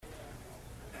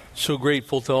So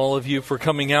grateful to all of you for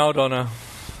coming out on a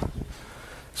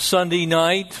Sunday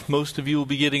night. Most of you will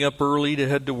be getting up early to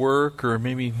head to work or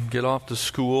maybe get off to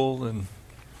school. And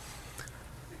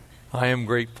I am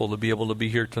grateful to be able to be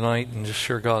here tonight and just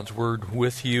share God's Word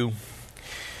with you.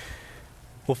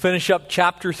 We'll finish up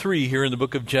chapter 3 here in the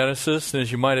book of Genesis. And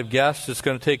as you might have guessed, it's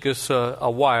going to take us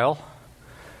a while,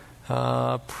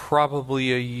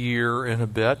 probably a year and a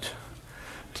bit,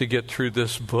 to get through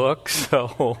this book.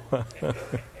 So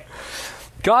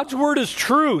God's Word is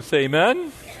truth,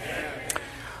 amen?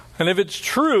 And if it's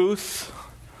truth,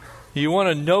 you want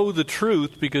to know the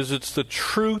truth because it's the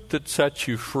truth that sets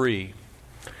you free.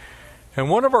 And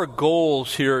one of our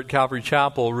goals here at Calvary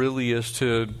Chapel really is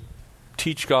to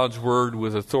teach God's Word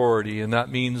with authority, and that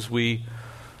means we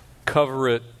cover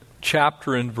it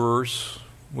chapter and verse.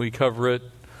 We cover it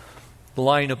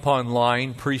line upon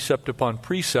line, precept upon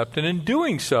precept, and in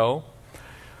doing so,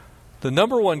 the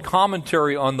number one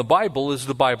commentary on the Bible is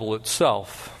the Bible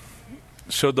itself.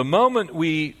 So the moment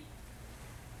we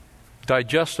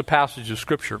digest a passage of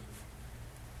Scripture,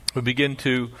 we begin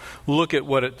to look at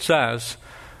what it says,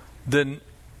 then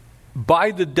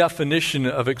by the definition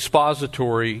of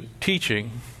expository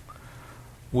teaching,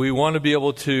 we want to be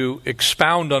able to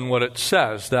expound on what it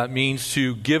says. That means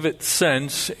to give it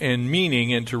sense and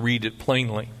meaning and to read it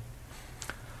plainly.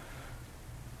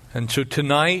 And so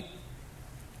tonight,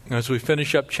 as we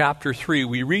finish up chapter 3,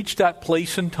 we reach that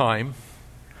place in time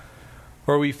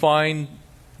where we find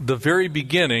the very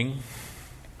beginning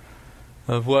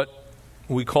of what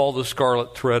we call the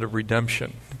scarlet thread of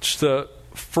redemption. It's the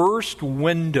first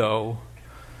window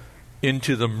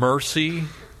into the mercy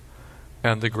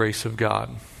and the grace of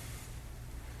God.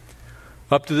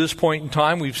 Up to this point in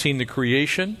time, we've seen the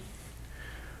creation.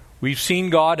 We've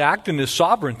seen God act in His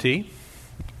sovereignty.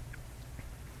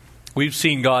 We've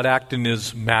seen God act in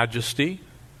His majesty.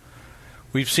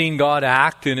 We've seen God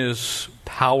act in His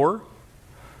power,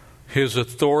 His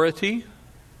authority.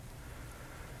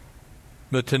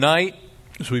 But tonight,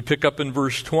 as we pick up in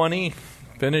verse 20,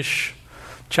 finish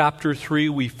chapter 3,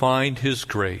 we find His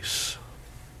grace.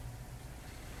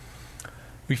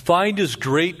 We find His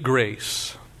great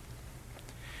grace.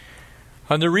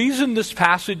 And the reason this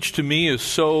passage to me is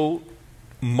so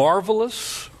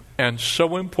marvelous and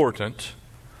so important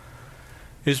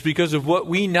is because of what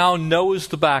we now know as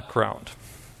the background.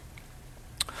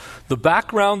 The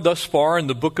background thus far in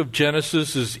the book of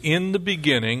Genesis is, in the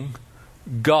beginning,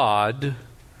 God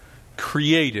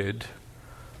created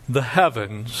the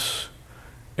heavens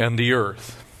and the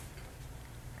earth.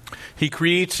 He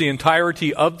creates the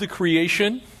entirety of the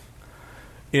creation,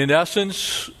 in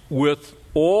essence, with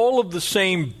all of the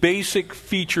same basic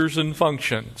features and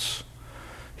functions.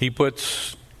 He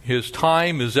puts His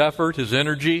time, His effort, His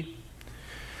energy,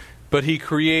 but He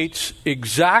creates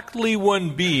exactly one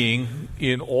being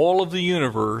in all of the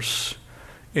universe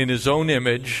in His own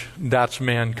image. That's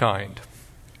mankind.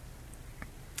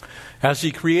 As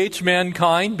He creates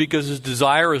mankind, because His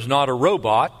desire is not a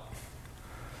robot,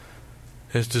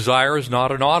 His desire is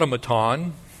not an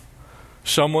automaton,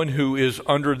 someone who is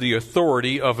under the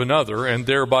authority of another and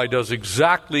thereby does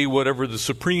exactly whatever the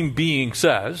supreme being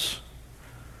says.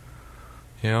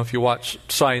 You know, if you watch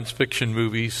science fiction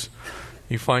movies,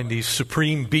 you find these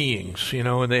supreme beings,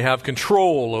 and they have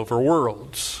control over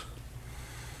worlds.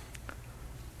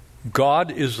 God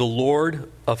is the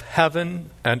Lord of heaven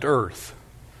and earth.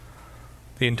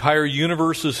 The entire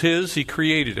universe is His. He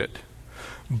created it.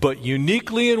 But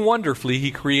uniquely and wonderfully,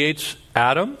 He creates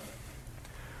Adam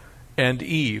and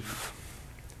Eve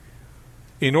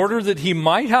in order that He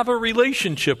might have a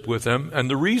relationship with them. And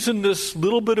the reason this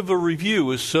little bit of a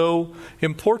review is so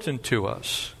important to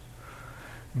us,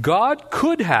 God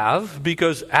could have,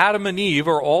 because Adam and Eve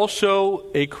are also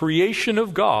a creation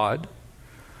of God,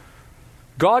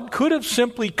 God could have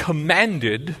simply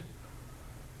commanded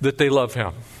that they love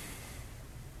Him.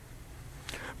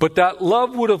 But that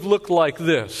love would have looked like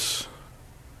this.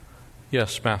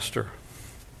 Yes, Master.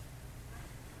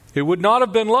 It would not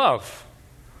have been love.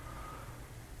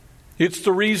 It's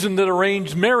the reason that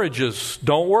arranged marriages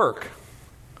don't work.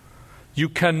 You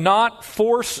cannot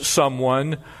force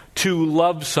someone to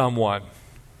love someone.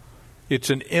 It's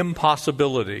an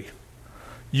impossibility.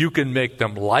 You can make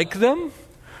them like them.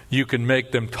 You can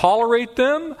make them tolerate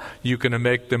them. You can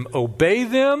make them obey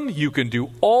them. You can do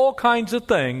all kinds of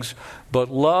things.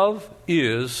 But love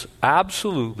is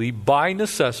absolutely, by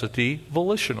necessity,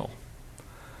 volitional.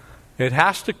 It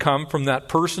has to come from that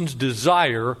person's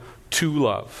desire to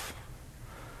love.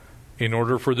 In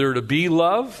order for there to be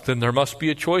love, then there must be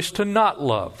a choice to not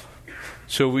love.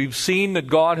 So we've seen that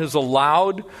God has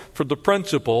allowed for the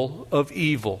principle of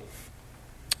evil.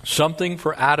 something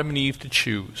for Adam and Eve to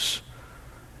choose.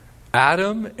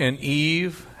 Adam and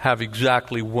Eve have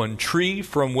exactly one tree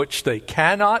from which they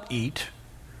cannot eat.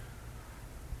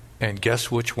 And guess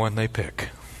which one they pick?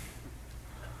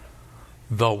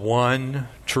 The one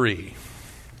tree.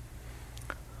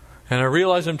 And I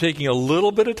realize I'm taking a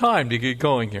little bit of time to get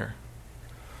going here.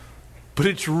 But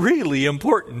it's really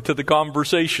important to the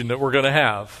conversation that we're going to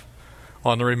have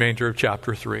on the remainder of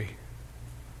chapter 3.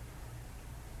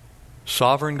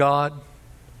 Sovereign God,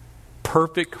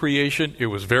 perfect creation. It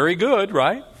was very good,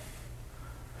 right?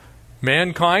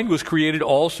 Mankind was created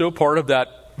also part of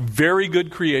that very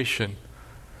good creation.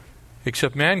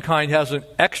 Except mankind has an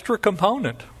extra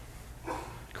component.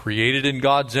 Created in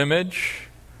God's image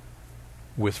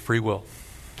with free will.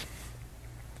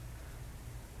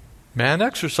 Man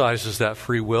exercises that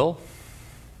free will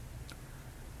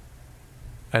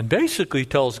and basically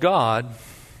tells God,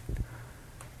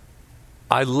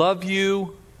 I love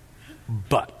you,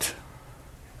 but.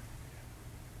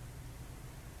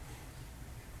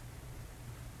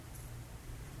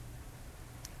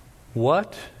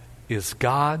 What is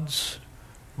God's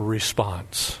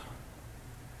response?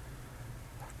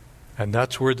 And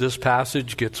that's where this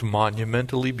passage gets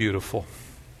monumentally beautiful.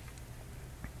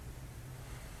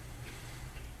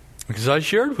 Because I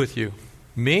shared with you,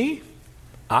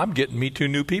 I'm getting me 2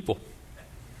 new people.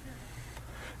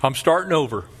 I'm starting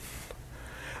over.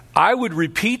 I would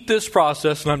repeat this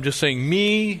process, and I'm just saying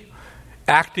me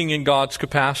acting in God's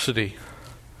capacity.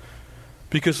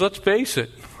 Because let's face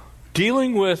it,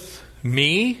 dealing with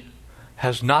me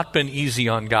has not been easy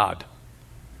on God.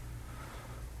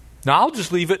 Now I'll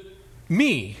just leave it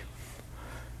me.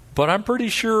 But I'm pretty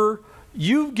sure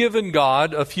you've given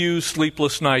God a few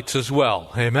sleepless nights as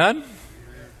well. Amen?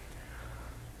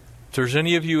 If there's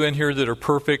any of you in here that are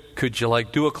perfect, could you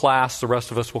do a class? The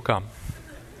rest of us will come.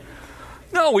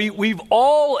 No, we've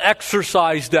all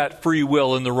exercised that free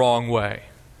will in the wrong way.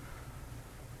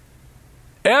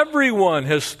 Everyone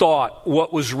has thought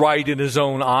what was right in his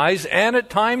own eyes and at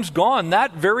times gone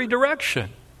that very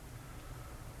direction.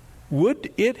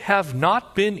 Would it have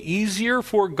not been easier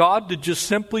for God to just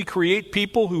simply create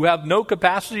people who have no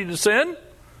capacity to sin?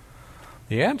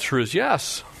 The answer is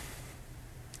yes.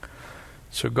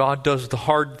 So God does the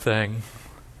hard thing,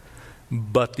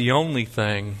 but the only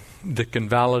thing that can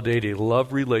validate a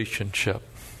love relationship.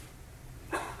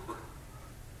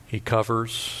 He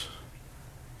covers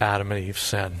Adam and Eve's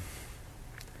sin.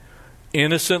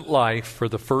 Innocent life for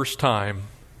the first time.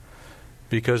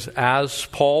 Because as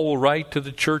Paul will write to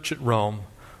the church at Rome,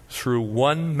 through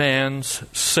one man's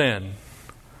sin,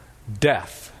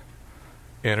 death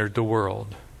entered the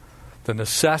world. The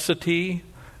necessity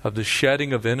of the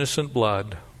shedding of innocent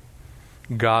blood,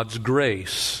 God's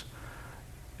grace,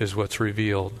 is what's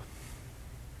revealed.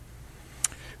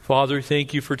 Father,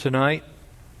 thank you for tonight.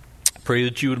 Pray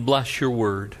that you would bless your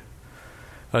word.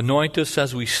 Anoint us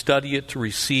as we study it to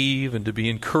receive and to be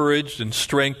encouraged and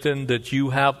strengthened that you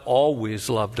have always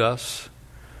loved us.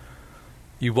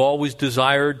 You've always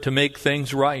desired to make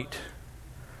things right.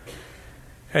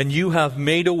 And you have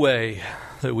made a way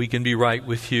that we can be right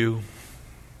with you.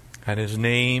 And his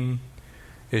name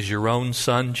is your own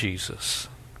Son, Jesus.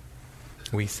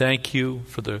 We thank you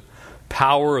for the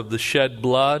power of the shed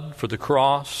blood, for the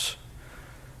cross.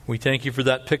 We thank you for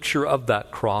that picture of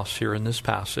that cross here in this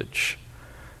passage.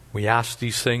 We ask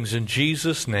these things in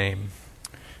Jesus' name.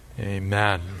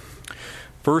 Amen.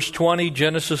 Verse 20,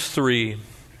 Genesis 3.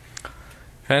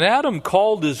 And Adam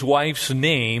called his wife's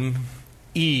name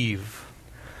Eve,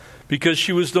 because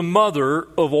she was the mother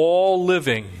of all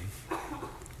living.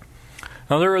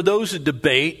 Now there are those that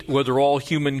debate whether all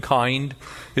humankind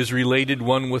is related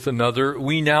one with another.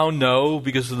 We now know,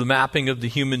 because of the mapping of the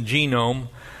human genome,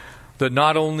 that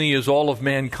not only is all of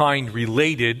mankind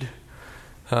related,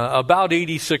 about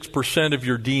 86% of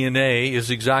your DNA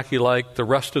is exactly like the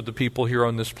rest of the people here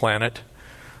on this planet.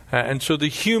 And so the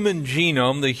human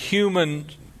genome, the human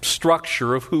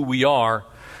structure of who we are,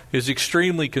 is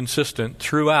extremely consistent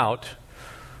throughout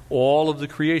all of the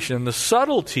creation. And the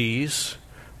subtleties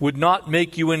would not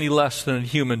make you any less than a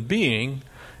human being,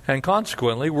 and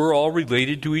consequently we're all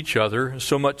related to each other,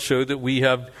 so much so that we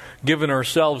have given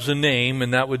ourselves a name,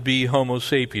 and that would be Homo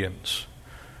sapiens.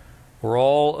 We're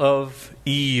all of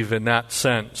Eve in that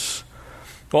sense.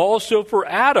 Also for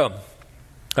Adam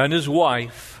and his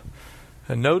wife.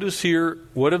 And notice here,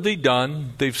 what have they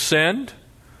done? They've sinned.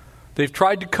 They've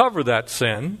tried to cover that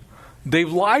sin.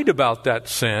 They've lied about that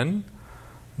sin.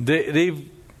 They've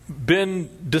been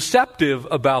deceptive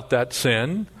about that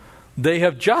sin. They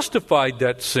have justified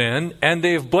that sin, and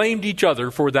they have blamed each other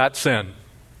for that sin.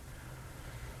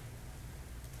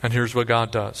 And here's what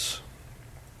God does.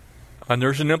 And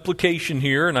there's an implication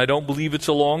here, and I don't believe it's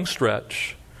a long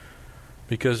stretch,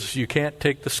 because you can't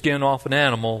take the skin off an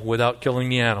animal without killing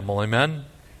the animal. Amen?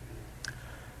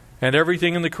 And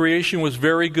everything in the creation was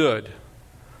very good.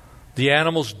 The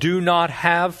animals do not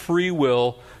have free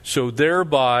will, so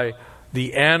thereby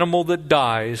the animal that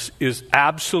dies is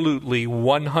absolutely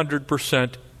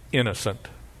 100% innocent.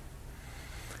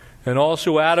 And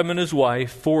also Adam and his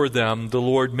wife, for them the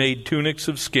Lord made tunics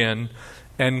of skin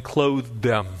and clothed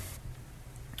them.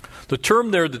 The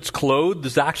term there that's clothed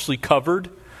is actually covered,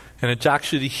 and it's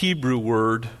actually the Hebrew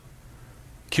word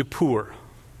kippur,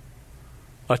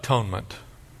 atonement.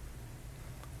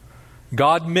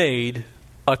 God made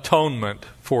atonement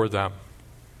for them.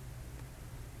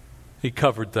 He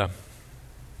covered them.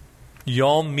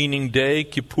 Yom meaning day,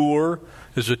 Kippur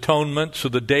is atonement, so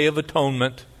the Day of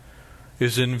Atonement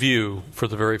is in view for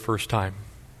the very first time.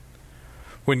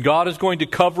 When God is going to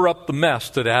cover up the mess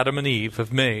that Adam and Eve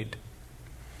have made.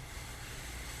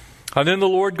 And then the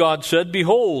Lord God said,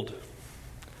 "Behold,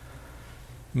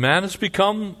 man has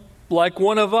become like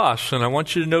one of us." And I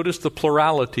want you to notice the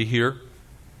plurality here.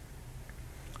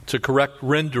 It's a correct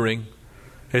rendering.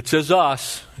 It says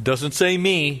us. It doesn't say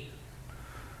me.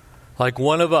 Like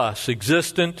one of us,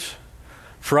 existent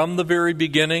from the very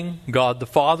beginning, God the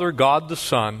Father, God the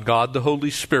Son, God the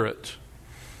Holy Spirit.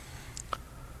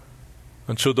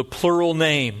 And so the plural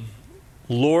name,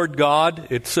 Lord God,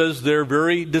 it says there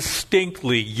very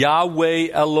distinctly, Yahweh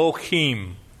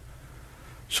Elohim.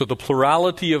 So the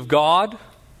plurality of God,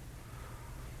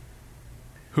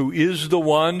 who is the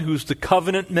one who's the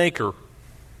covenant maker,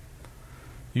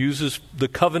 uses the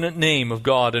covenant name of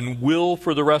God and will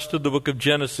for the rest of the book of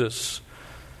Genesis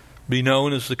be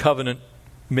known as the covenant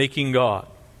making God.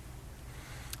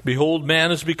 Behold, man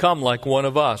has become like one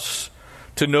of us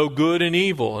to know good and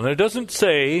evil. And it doesn't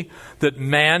say that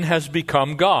man has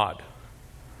become God.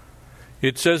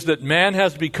 It says that man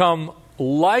has become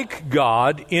like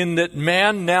God in that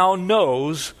man now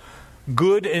knows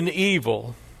good and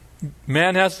evil.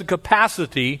 Man has the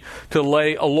capacity to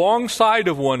lay alongside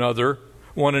of one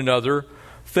another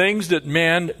things that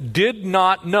man did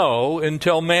not know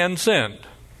until man sinned.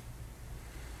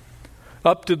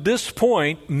 Up to this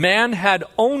point, man had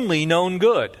only known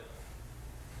good.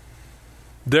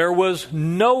 There was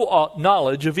no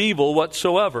knowledge of evil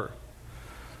whatsoever.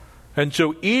 And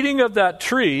so eating of that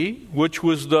tree, which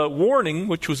was the warning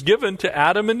which was given to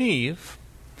Adam and Eve,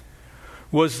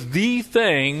 was the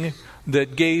thing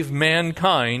that gave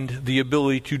mankind the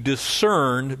ability to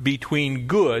discern between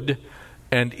good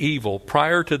and evil.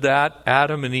 Prior to that,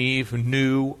 Adam and Eve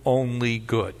knew only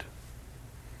good.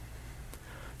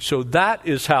 So that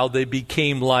is how they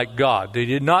became like God. They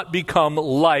did not become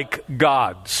like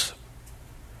gods.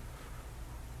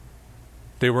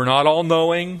 They were not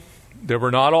all-knowing. They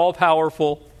were not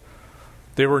all-powerful.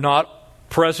 They were not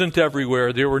present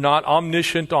everywhere. They were not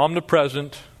omniscient,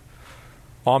 omnipresent,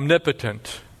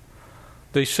 omnipotent.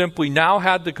 They simply now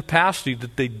had the capacity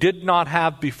that they did not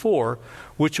have before,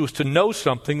 which was to know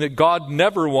something that God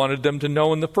never wanted them to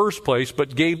know in the first place,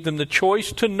 but gave them the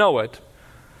choice to know it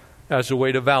as a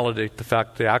way to validate the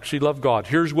fact they actually love God.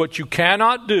 Here's what you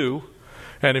cannot do,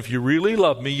 and if you really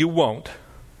love me, you won't.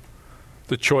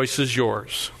 The choice is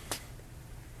yours.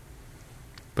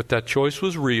 But that choice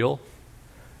was real,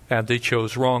 and they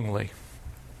chose wrongly.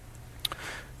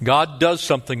 God does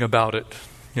something about it,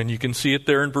 and you can see it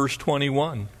there in verse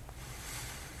 21.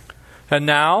 And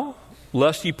now,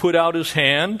 lest he put out his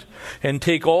hand and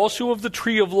take also of the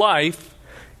tree of life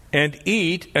and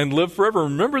eat and live forever.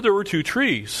 Remember, there were two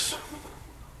trees.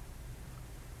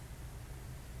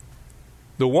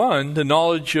 The one, the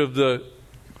knowledge of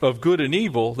good and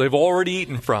evil, they've already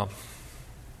eaten from.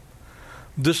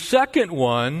 The second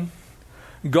one,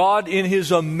 God in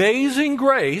his amazing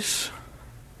grace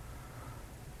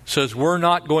says we're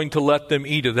not going to let them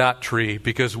eat of that tree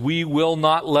because we will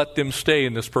not let them stay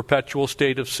in this perpetual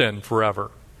state of sin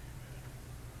forever.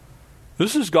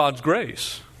 This is God's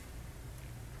grace.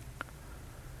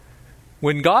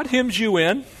 When God hems you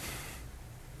in,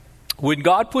 when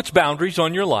God puts boundaries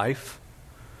on your life,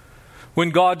 when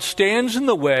God stands in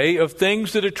the way of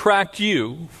things that attract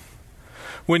you,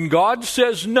 when God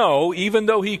says no, even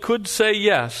though he could say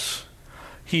yes,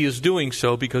 he is doing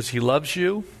so because he loves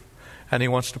you and he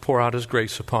wants to pour out his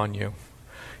grace upon you.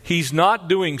 He's not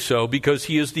doing so because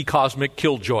he is the cosmic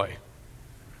killjoy.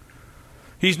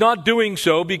 He's not doing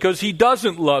so because he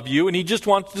doesn't love you and he just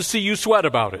wants to see you sweat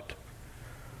about it.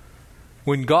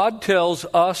 When God tells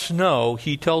us no,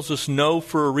 he tells us no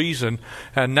for a reason.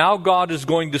 And now God is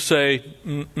going to say,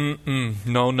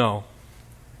 no.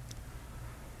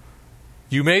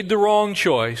 You made the wrong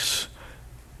choice.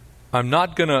 I'm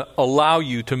not going to allow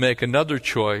you to make another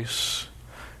choice.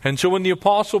 And so when the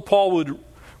Apostle Paul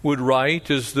would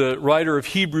write, as the writer of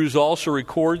Hebrews also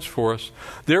records for us,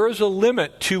 there is a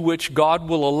limit to which God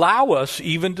will allow us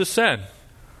even to sin.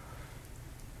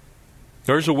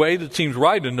 There's a way that seems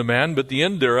right unto man, but the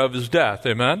end thereof is death.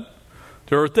 Amen?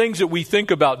 There are things that we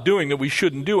think about doing that we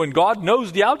shouldn't do, and God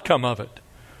knows the outcome of it.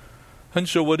 And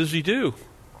so what does he do?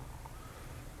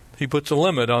 He puts a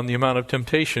limit on the amount of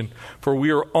temptation, for we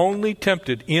are only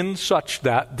tempted in such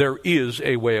that there is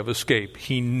a way of escape.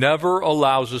 He never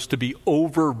allows us to be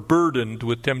overburdened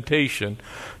with temptation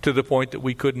to the point that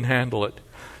we couldn't handle it.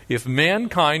 If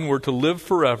mankind were to live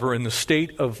forever in the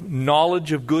state of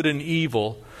knowledge of good and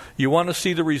evil, you want to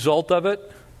see the result of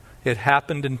it? It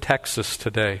happened in Texas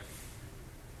today.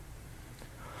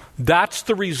 That's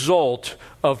the result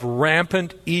of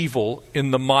rampant evil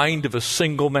in the mind of a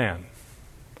single man.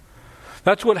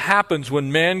 That's what happens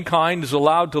when mankind is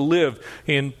allowed to live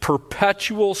in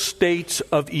perpetual states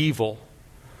of evil.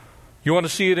 You want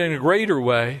to see it in a greater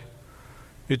way?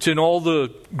 It's in all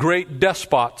the great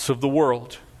despots of the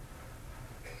world.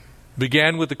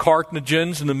 Began with the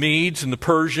Carthaginians and the Medes and the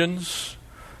Persians,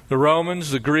 the Romans,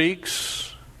 the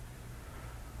Greeks.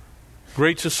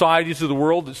 Great societies of the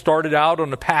world that started out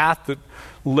on a path that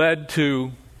led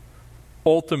to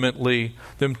ultimately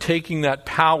them taking that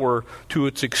power to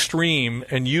its extreme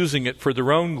and using it for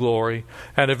their own glory,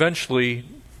 and eventually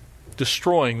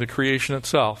destroying the creation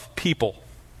itself, people.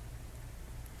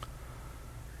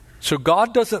 So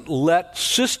God doesn't let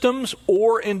systems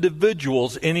or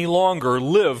individuals any longer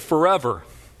live forever.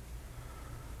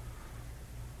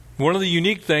 One of the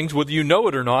unique things, whether you know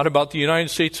it or not, about the United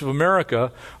States of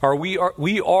America we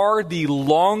are the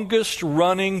longest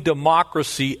running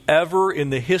democracy ever in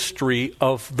the history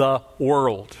of the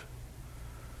world.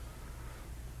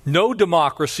 No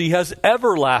democracy has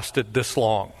ever lasted this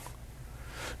long.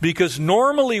 Because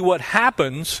normally what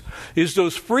happens is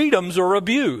those freedoms are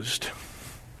abused.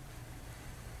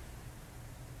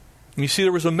 You see,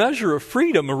 there was a measure of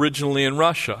freedom originally in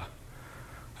Russia.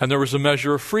 And there was a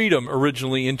measure of freedom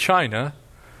originally in China.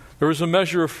 There was a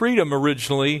measure of freedom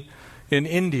originally in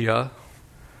India.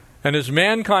 And as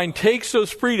mankind takes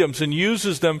those freedoms and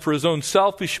uses them for his own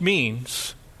selfish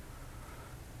means,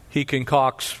 he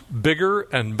concocts bigger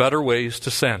and better ways to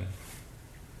sin.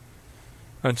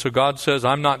 And so God says,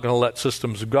 I'm not going to let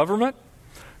systems of government,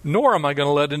 nor am I going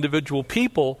to let individual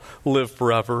people live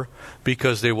forever,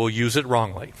 because they will use it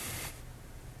wrongly.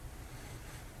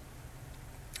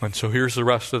 And so here's the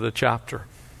rest of the chapter.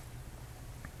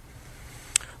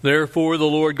 Therefore the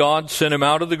Lord God sent him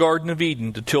out of the Garden of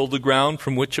Eden to till the ground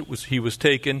from which he was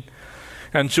taken.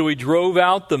 And so he drove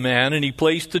out the man, and he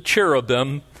placed a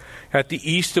cherubim at the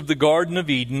east of the Garden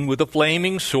of Eden with a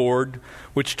flaming sword,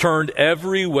 which turned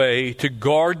every way to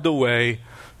guard the way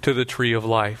to the tree of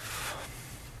life.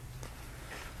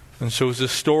 And so as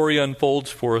this story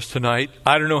unfolds for us tonight,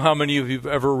 I don't know how many of you have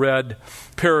ever read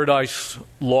Paradise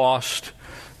Lost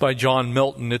by John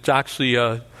Milton. It's actually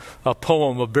a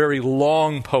poem, a very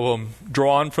long poem,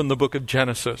 drawn from the book of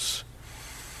Genesis.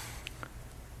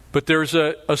 But there's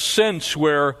a sense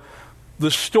where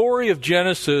the story of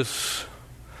Genesis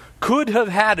could have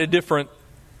had a different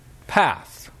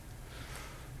path,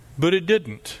 but it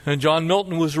didn't. And John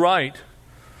Milton was right.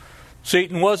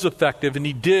 Satan was effective, and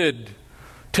he did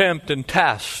tempt and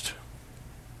test.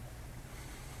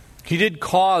 He did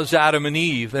cause Adam and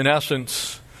Eve, in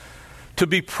essence, to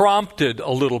be prompted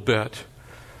a little bit.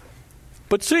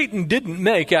 But Satan didn't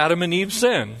make Adam and Eve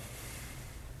sin.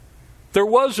 There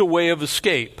was a way of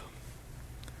escape.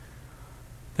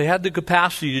 They had the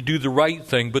capacity to do the right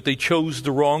thing, but they chose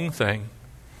the wrong thing.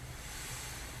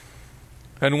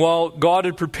 And while God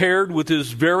had prepared with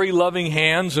his very loving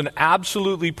hands an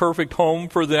absolutely perfect home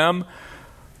for them,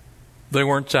 they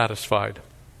weren't satisfied.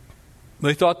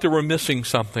 They thought they were missing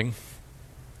something.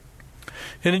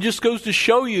 And it just goes to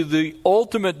show you the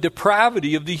ultimate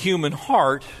depravity of the human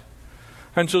heart.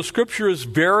 And so Scripture is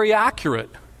very accurate.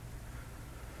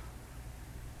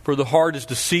 For the heart is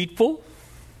deceitful,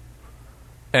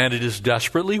 and it is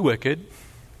desperately wicked,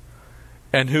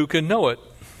 and who can know it?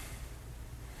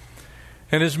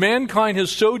 And as mankind has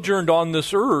sojourned on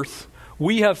this earth,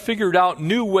 we have figured out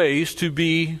new ways to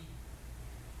be,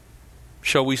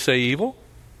 shall we say, evil?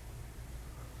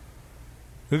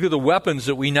 Look at the weapons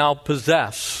that we now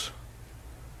possess.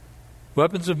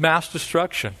 Weapons of mass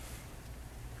destruction.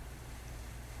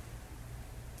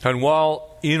 And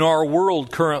while in our world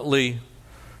currently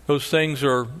those things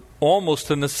are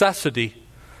almost a necessity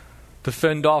to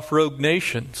fend off rogue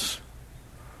nations,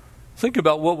 think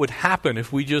about what would happen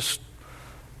if we just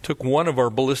took one of our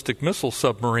ballistic missile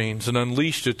submarines and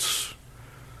unleashed its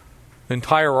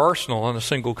entire arsenal on a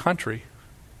single country.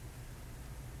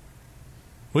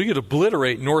 We could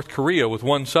obliterate North Korea with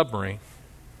one submarine.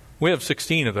 We have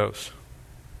 16 of those.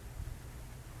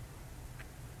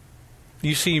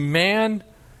 You see, man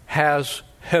has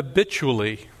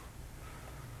habitually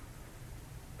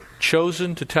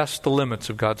chosen to test the limits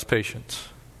of God's patience.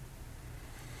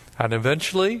 And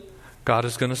eventually, God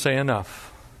is going to say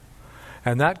enough.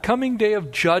 And that coming day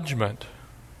of judgment,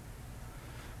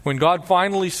 when God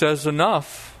finally says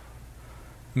enough,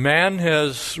 man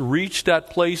has reached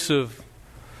that place of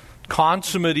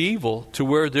consummate evil to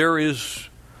where there is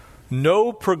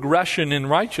no progression in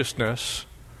righteousness.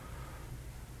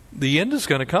 The end is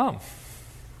going to come.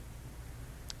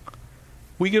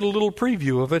 We get a little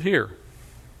preview of it here.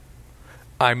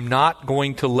 I'm not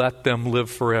going to let them live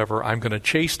forever. I'm going to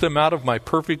chase them out of my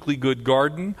perfectly good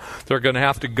garden. They're going to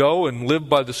have to go and live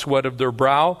by the sweat of their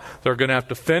brow. They're going to have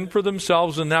to fend for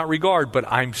themselves in that regard,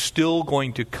 but I'm still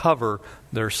going to cover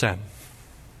their sin.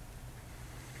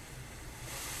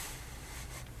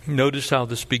 Notice how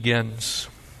this begins.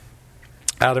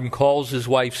 Adam calls his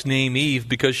wife's name Eve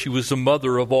because she was the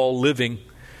mother of all living.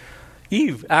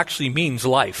 Eve actually means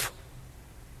life.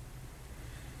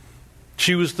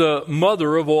 She was the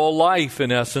mother of all life,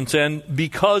 in essence. And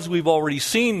because we've already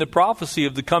seen the prophecy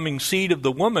of the coming seed of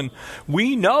the woman,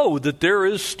 we know that there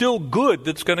is still good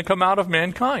that's going to come out of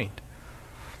mankind.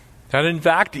 And in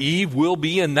fact, Eve will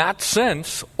be, in that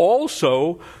sense,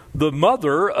 also the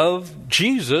mother of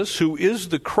Jesus, who is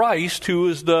the Christ, who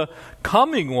is the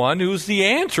coming one, who is the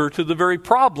answer to the very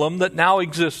problem that now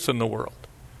exists in the world.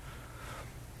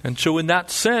 And so in that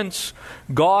sense,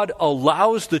 God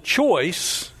allows the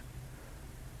choice,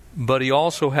 but he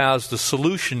also has the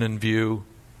solution in view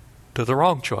to the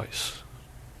wrong choice.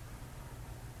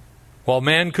 While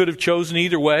man could have chosen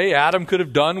either way, Adam could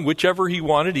have done whichever he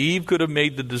wanted, Eve could have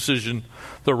made the decision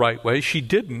the right way. She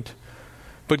didn't.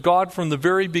 But God from the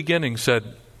very beginning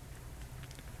said,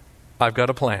 I've got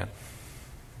a plan.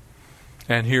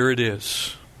 And here it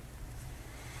is.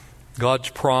 God's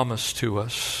promise to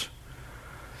us.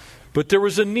 But there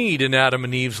was a need in Adam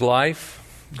and Eve's life.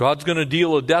 God's going to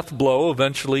deal a death blow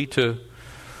eventually to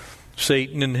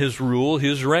Satan and his rule,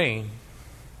 his reign.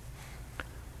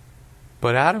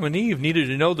 But Adam and Eve needed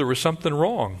to know there was something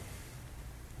wrong.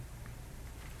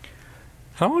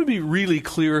 I want to be really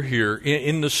clear here.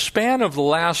 In the span of the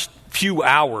last few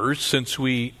hours since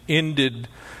we ended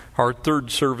our third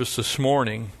service this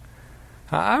morning,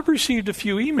 I've received a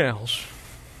few emails.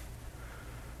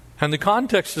 And the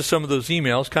context of some of those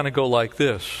emails kind of go like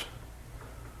this.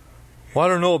 Well, I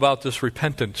don't know about this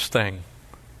repentance thing.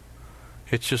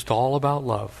 It's just all about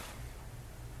love.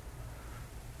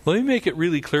 Let me make it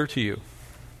really clear to you.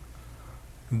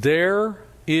 There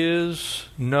is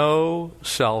no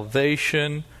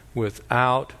salvation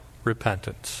without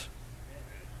repentance.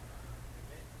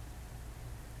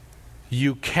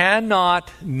 You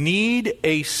cannot need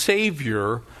a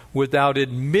Savior without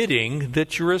admitting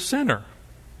that you're a sinner.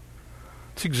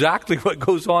 It's exactly what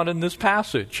goes on in this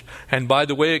passage. And by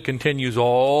the way, it continues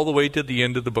all the way to the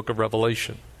end of the book of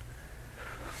Revelation.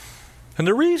 And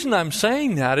the reason I'm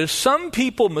saying that is some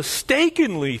people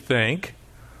mistakenly think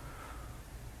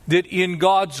that in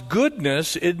God's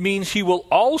goodness, it means he will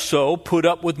also put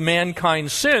up with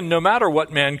mankind's sin no matter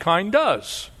what mankind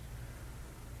does.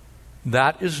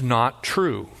 That is not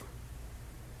true.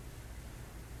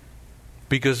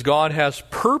 Because God has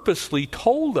purposely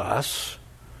told us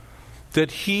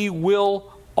that he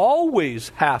will always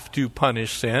have to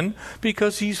punish sin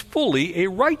because he's fully a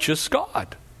righteous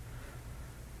God.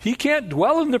 He can't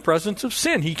dwell in the presence of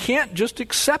sin. He can't just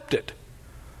accept it.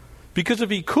 Because if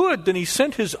he could, then he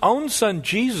sent his own son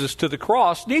Jesus to the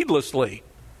cross needlessly.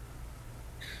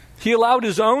 He allowed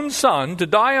his own son to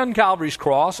die on Calvary's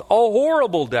cross, a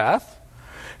horrible death,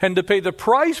 and to pay the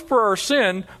price for our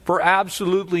sin for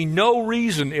absolutely no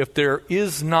reason if there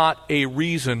is not a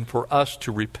reason for us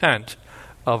to repent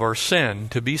of our sin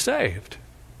to be saved.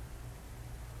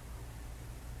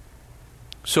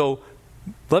 So,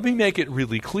 let me make it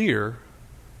really clear.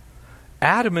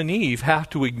 Adam and Eve have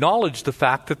to acknowledge the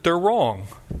fact that they're wrong.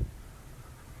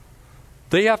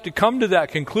 They have to come to that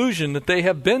conclusion that they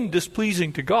have been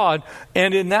displeasing to God,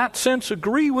 and in that sense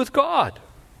agree with God.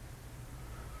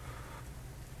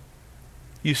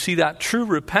 You see, that true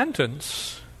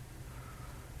repentance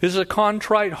is a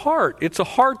contrite heart. It's a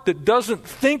heart that doesn't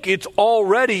think it's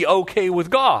already okay with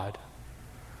God.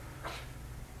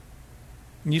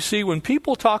 You see, when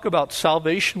people talk about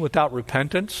salvation without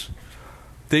repentance,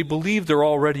 they believe they're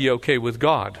already okay with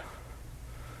God.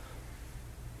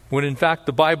 when in fact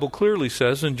the Bible clearly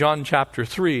says in John chapter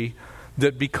 3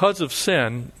 that because of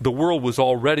sin, the world was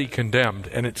already condemned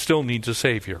and it still needs a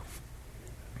Savior.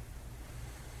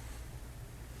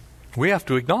 We have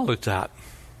to acknowledge that.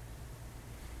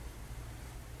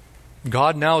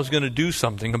 God now is going to do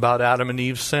something about Adam and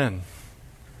Eve's sin.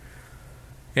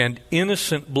 And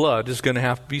innocent blood is going to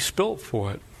have to be spilt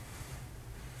for it.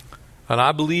 And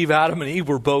I believe Adam and Eve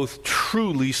were both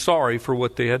truly sorry for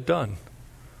what they had done.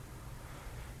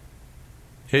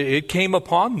 It came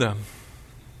upon them.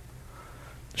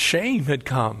 Shame had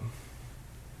come.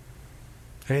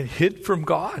 They had hid from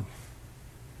God.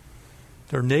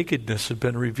 Their nakedness had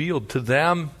been revealed to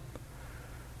them.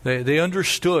 They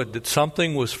understood that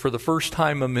something was for the first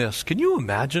time amiss. Can you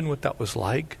imagine what that was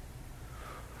like?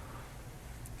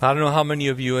 I don't know how many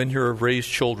of you in here have raised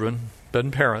children, been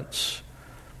parents.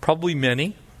 Probably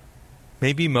many,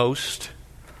 maybe most.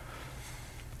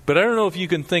 But I don't know if you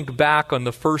can think back on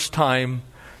the first time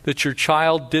that your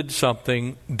child did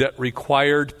something that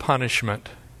required punishment.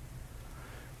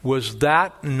 Was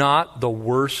that not the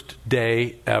worst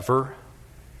day ever?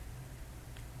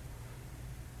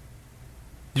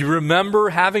 Do you remember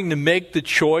having to make the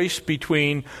choice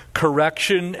between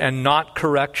correction and not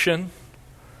correction?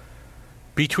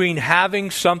 Between having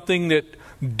something that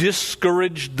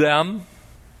discouraged them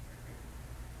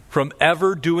from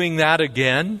ever doing that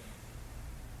again?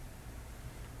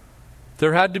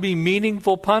 There had to be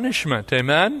meaningful punishment,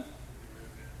 amen?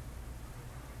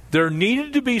 There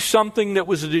needed to be something that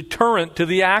was a deterrent to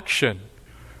the action.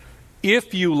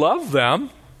 If you love them.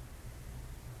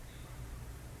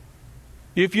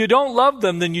 If you don't love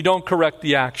them, then you don't correct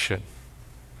the action.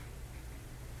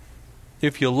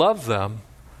 If you love them,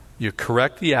 you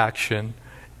correct the action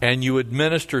and you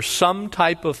administer some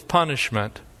type of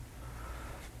punishment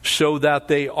so that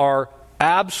they are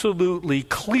absolutely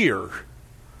clear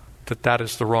that that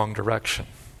is the wrong direction.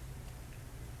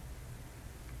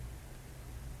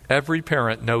 Every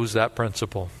parent knows that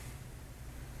principle.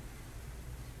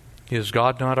 Is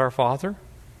God not our Father?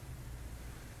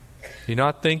 Do you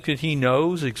not think that He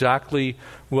knows exactly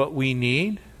what we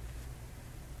need?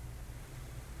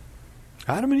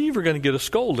 Adam and Eve are going to get a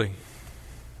scolding.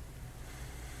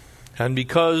 And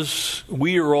because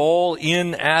we are all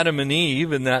in Adam and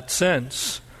Eve in that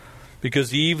sense,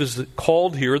 because Eve is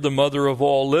called here the mother of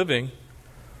all living.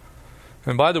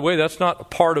 And by the way, that's not a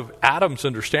part of Adam's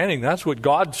understanding. That's what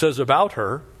God says about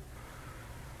her.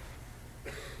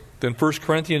 Then 1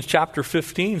 Corinthians chapter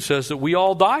 15 says that we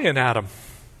all die in Adam.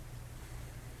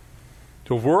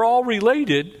 So if we're all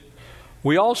related,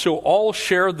 we also all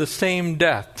share the same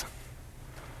death.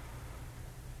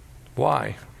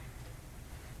 Why?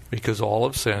 Because all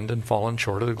have sinned and fallen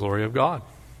short of the glory of God.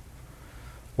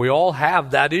 We all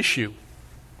have that issue.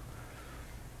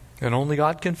 And only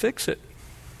God can fix it.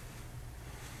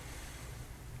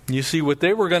 You see, what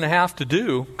they were going to have to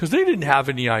do, because they didn't have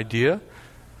any idea,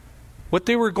 what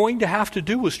they were going to have to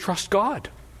do was trust God.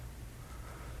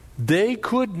 They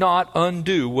could not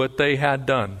undo what they had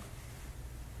done.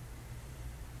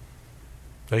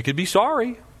 They could be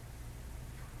sorry,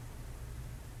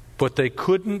 but they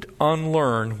couldn't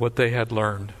unlearn what they had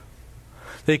learned.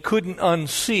 They couldn't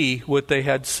unsee what they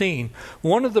had seen.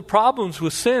 One of the problems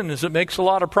with sin is it makes a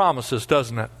lot of promises,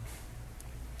 doesn't it?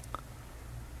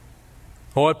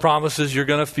 Oh, it promises you're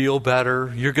going to feel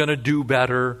better, you're going to do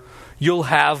better, you'll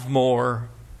have more,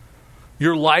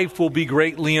 your life will be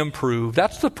greatly improved.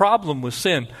 That's the problem with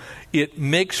sin. It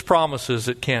makes promises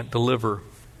it can't deliver.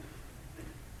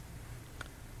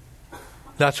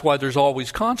 That's why there's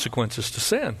always consequences to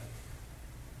sin.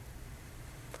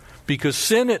 Because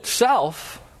sin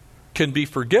itself can be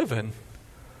forgiven,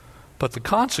 but the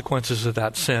consequences of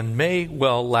that sin may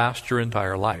well last your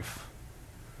entire life.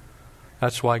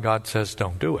 That's why God says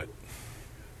don't do it.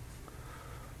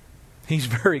 He's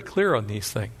very clear on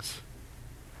these things.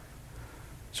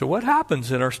 So what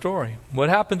happens in our story? What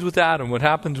happens with Adam? What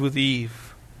happens with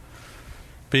Eve?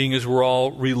 Being as we're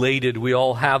all related, we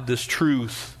all have this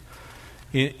truth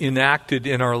enacted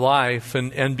in our life.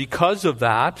 And because of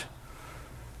that,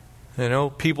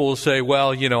 people will say,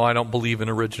 well, I don't believe in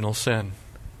original sin.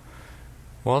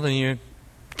 Well, then you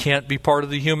can't be part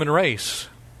of the human race.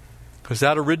 Because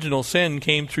that original sin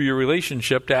came through your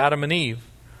relationship to Adam and Eve.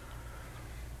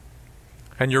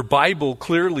 And your Bible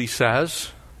clearly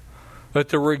says that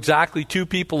there were exactly two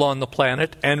people on the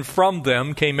planet, and from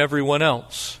them came everyone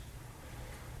else.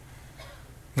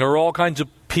 There are all kinds of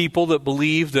people that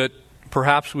believe that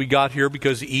perhaps we got here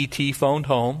because E.T. phoned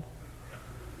home.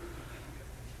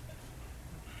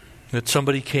 That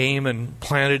somebody came and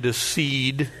planted a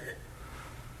seed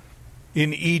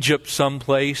in Egypt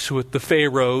someplace with the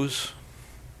pharaohs.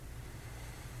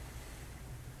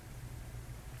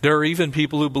 There are even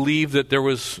people who believe that there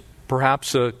was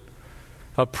perhaps a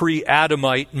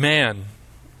pre-Adamite man,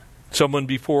 someone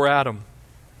before Adam.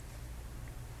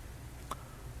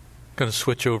 Going to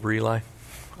switch over, Eli,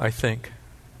 I think.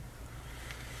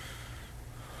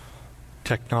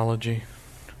 Technology.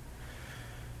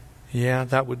 Yeah,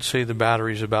 that would say the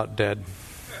battery's about dead.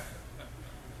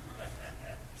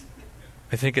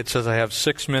 I think it says I have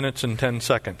 6 minutes and 10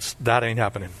 seconds. That ain't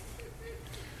happening.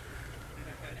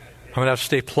 I'm going to have to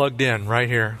stay plugged in right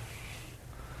here.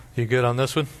 You good on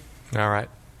this one? All right.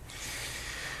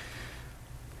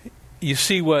 You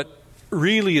see, what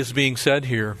really is being said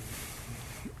here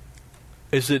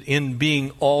is that in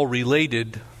being all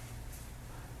related,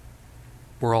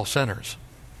 we're all sinners.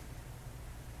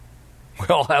 We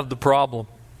all have the problem.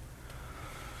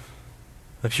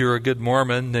 If you're a good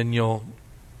Mormon, then you'll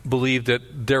believe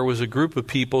that there was a group of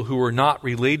people who were not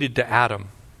related to Adam.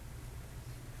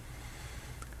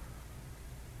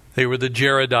 They were the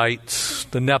Jaredites,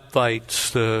 the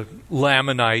Nephites, the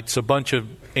Lamanites, a bunch of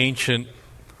ancient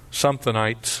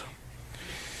somethingites,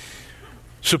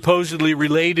 supposedly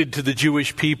related to the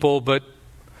Jewish people, but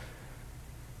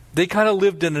they kind of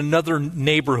lived in another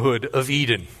neighborhood of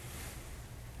Eden.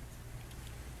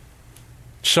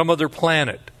 Some other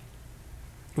planet.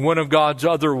 One of God's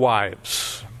other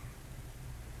wives.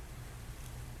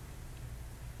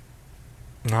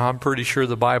 Now, I'm pretty sure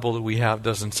the Bible that we have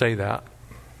doesn't say that.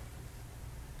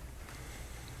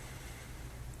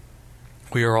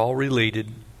 We are all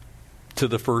related to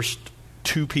the first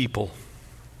two people.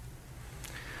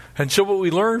 And so what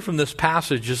we learn from this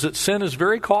passage is that sin is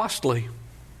very costly.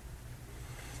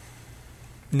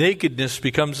 Nakedness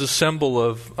becomes a symbol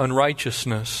of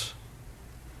unrighteousness.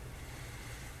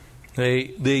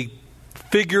 They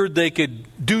figured they could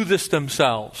do this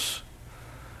themselves.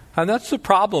 And that's the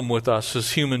problem with us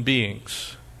as human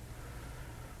beings.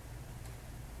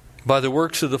 By the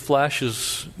works of the flesh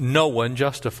is no one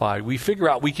justified. We figure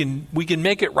out we can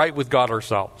make it right with God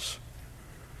ourselves.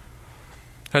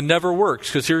 It never works,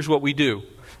 because here's what we do.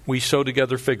 We sew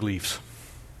together fig leaves.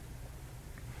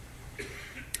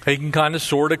 They can kind of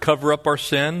sort of cover up our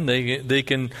sin. They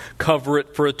can cover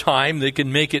it for a time. They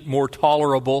can make it more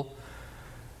tolerable.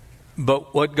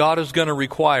 But what God is going to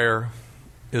require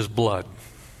is blood.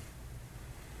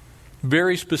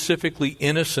 Very specifically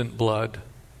innocent blood.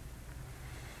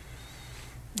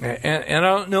 And I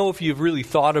don't know if you've really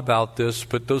thought about this,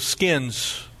 but those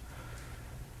skins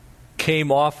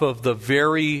came off of the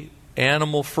very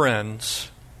animal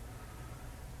friends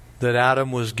that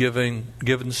Adam was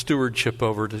given stewardship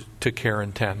over to care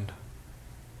and tend.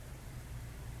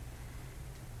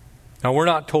 Now, we're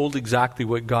not told exactly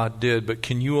what God did, but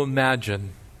can you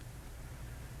imagine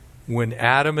when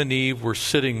Adam and Eve were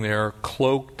sitting there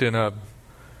cloaked in a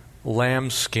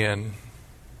lambskin?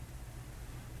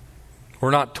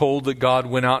 We're not told that God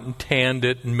went out and tanned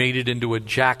it and made it into a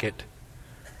jacket.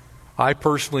 I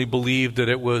personally believe that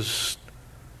it was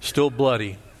still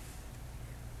bloody,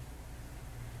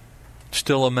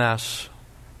 still a mess.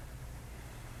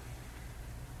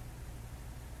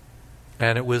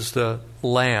 And it was the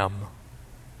lamb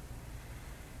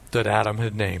that Adam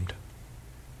had named.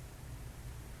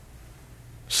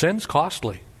 Sin's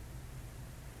costly.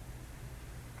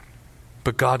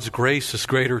 But God's grace is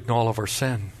greater than all of our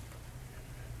sin.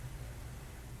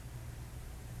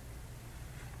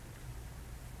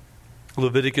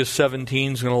 Leviticus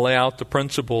 17 is going to lay out the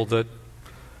principle that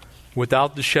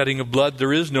without the shedding of blood,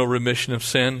 there is no remission of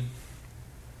sin.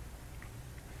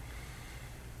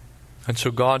 And so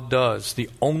God does the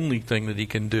only thing that He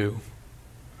can do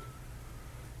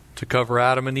to cover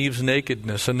Adam and Eve's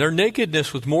nakedness. And their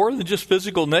nakedness was more than just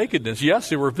physical nakedness. Yes,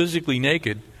 they were physically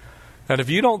naked. And if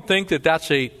you don't think that that's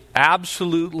a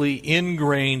absolutely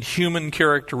ingrained human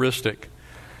characteristic,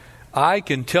 I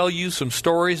can tell you some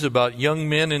stories about young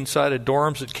men inside of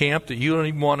dorms at camp that you don't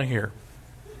even want to hear.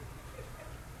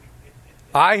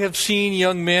 I have seen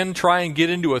young men try and get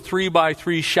into a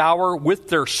 3x3 shower with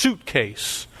their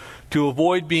suitcase to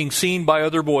avoid being seen by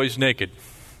other boys naked.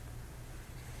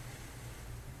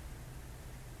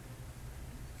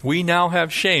 We now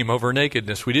have shame over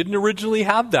nakedness. We didn't originally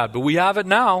have that, but we have it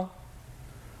now.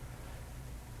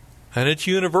 And it's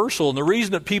universal. And the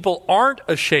reason that people aren't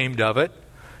ashamed of it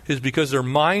is because their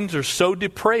minds are so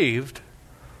depraved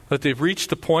that they've reached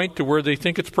the point to where they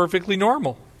think it's perfectly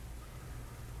normal.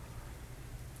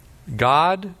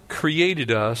 God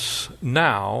created us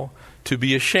now to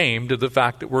be ashamed of the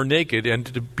fact that we're naked and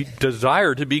to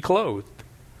desire to be clothed.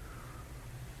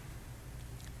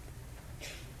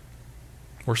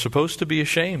 We're supposed to be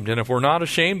ashamed. And if we're not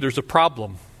ashamed, there's a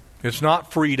problem. It's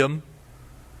not freedom.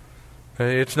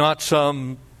 It's not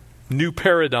some new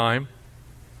paradigm.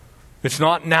 It's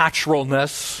not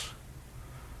naturalness.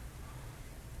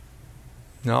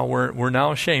 No, we're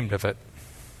now ashamed of it.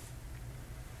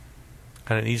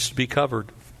 And it needs to be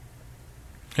covered.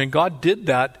 And God did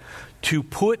that to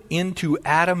put into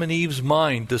Adam and Eve's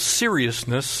mind the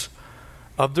seriousness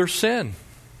of their sin.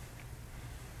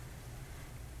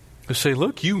 To say,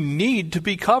 look, you need to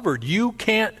be covered.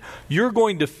 You're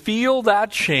going to feel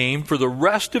that shame for the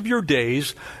rest of your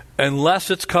days unless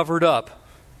it's covered up.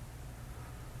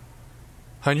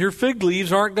 And your fig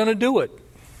leaves aren't going to do it.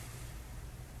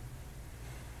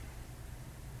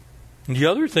 And the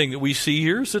other thing that we see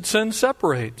here is that sin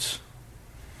separates.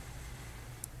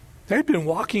 They've been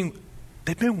walking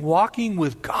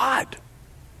with God.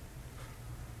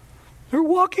 They're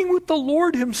walking with the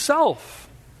Lord Himself,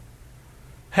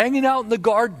 hanging out in the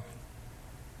garden.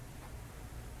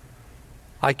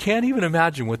 I can't even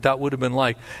imagine what that would have been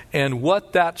like and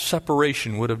what that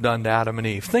separation would have done to Adam and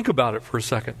Eve. Think about it for a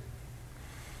second.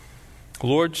 The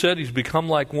Lord said He's become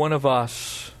like one of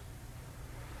us.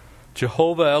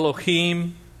 Jehovah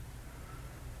Elohim,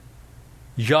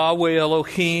 Yahweh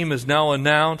Elohim is now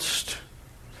announced.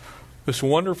 This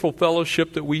wonderful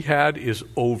fellowship that we had is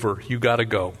over. You got to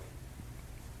go.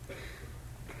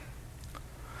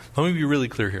 Let me be really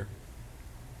clear here.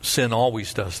 Sin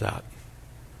always does that.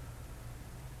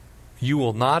 You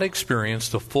will not experience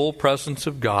the full presence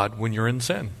of God when you're in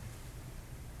sin.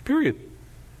 Period.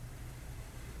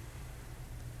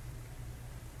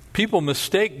 People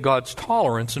mistake God's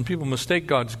tolerance and people mistake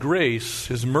God's grace,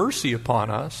 His mercy upon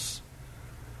us,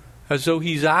 as though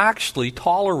He's actually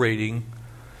tolerating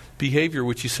behavior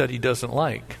which He said He doesn't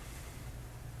like.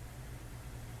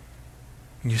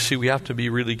 And you see, we have to be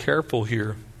really careful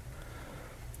here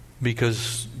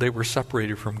because they were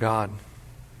separated from God.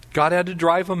 God had to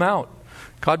drive them out.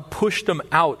 God pushed them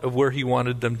out of where He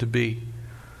wanted them to be.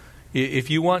 If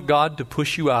you want God to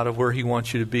push you out of where He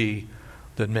wants you to be,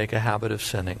 then make a habit of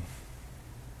sinning.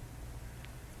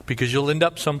 Because you'll end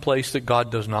up someplace that God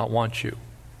does not want you.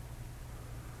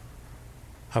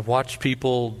 I've watched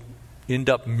people end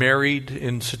up married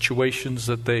in situations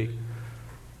that they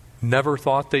never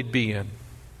thought they'd be in.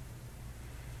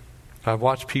 I've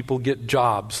watched people get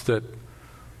jobs that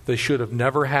they should have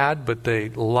never had, but they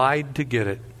lied to get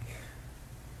it.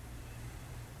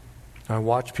 I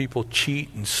watch people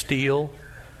cheat and steal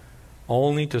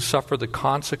only to suffer the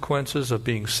consequences of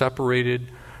being separated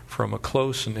from a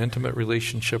close and intimate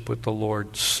relationship with the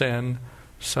Lord. Sin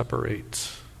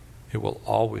separates. It will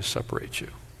always separate you.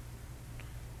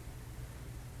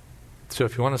 So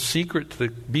if you want a secret to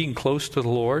being close to the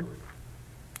Lord,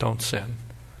 don't sin.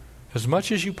 As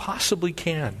much as you possibly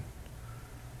can.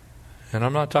 And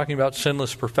I'm not talking about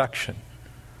sinless perfection.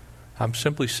 I'm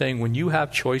simply saying when you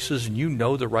have choices and you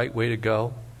know the right way to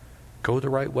go the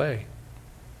right way.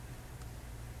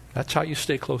 That's how you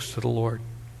stay close to the Lord.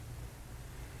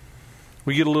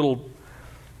 We get a little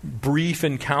brief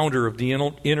encounter of the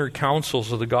inner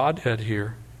counsels of the Godhead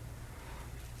here.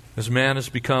 As man has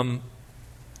become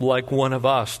like one of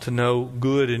us to know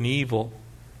good and evil.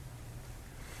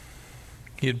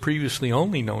 He had previously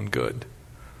only known good.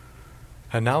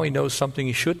 And now he knows something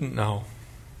he shouldn't know.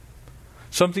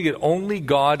 Something that only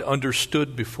God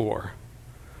understood before.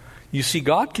 You see,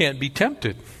 God can't be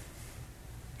tempted.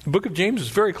 The book of James is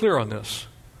very clear on this.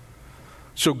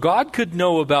 So God could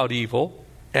know about evil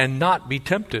and not be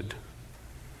tempted.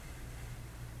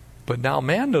 But now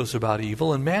man knows about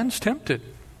evil and man's tempted.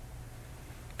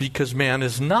 Because man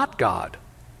is not God.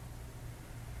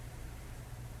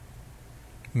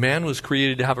 Man was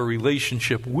created to have a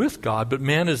relationship with God, but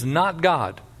man is not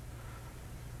God.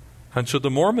 And so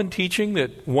the Mormon teaching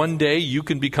that one day you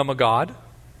can become a god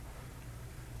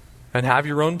and have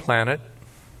your own planet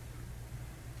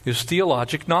is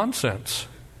theologic nonsense.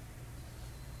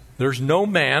 There's no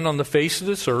man on the face of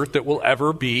this earth that will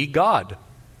ever be God.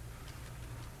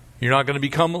 You're not going to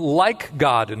become like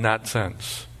God in that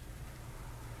sense.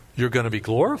 You're going to be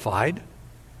glorified.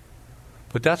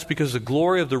 But that's because the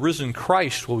glory of the risen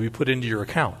Christ will be put into your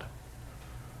account.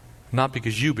 Not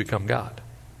because you become God.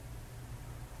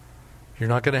 You're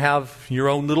not going to have your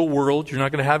own little world. You're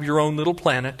not going to have your own little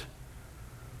planet.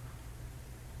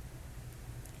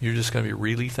 You're just going to be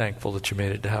really thankful that you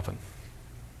made it to heaven.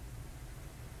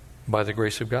 By the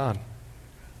grace of God.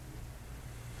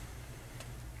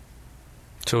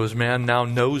 So as man now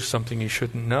knows something he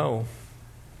shouldn't know,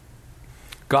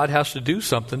 God has to do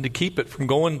something to keep it from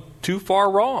going too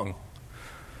far wrong.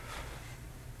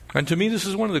 And to me, this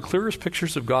is one of the clearest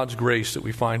pictures of God's grace that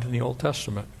we find in the Old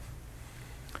Testament.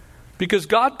 Because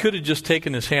God could have just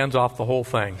taken his hands off the whole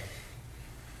thing.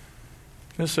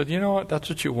 They said, you know what, that's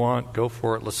what you want, go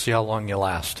for it, let's see how long you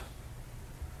last.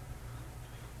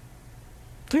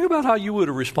 Think about how you would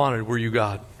have responded were you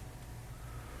God.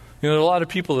 You know, there are a lot of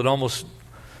people that almost,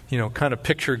 kind of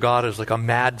picture God as like a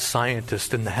mad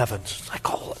scientist in the heavens. It's like,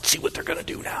 oh, let's see what they're going to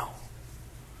do now.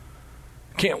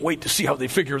 Can't wait to see how they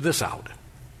figure this out.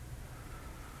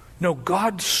 No,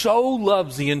 God so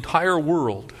loves the entire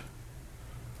world,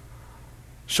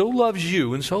 so loves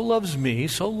you and so loves me,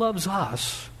 so loves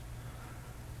us,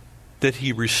 that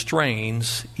he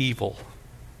restrains evil.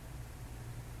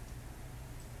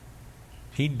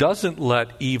 He doesn't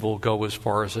let evil go as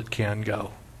far as it can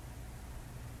go.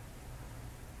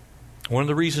 One of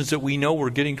the reasons that we know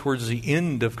we're getting towards the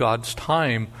end of God's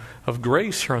time of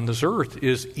grace here on this earth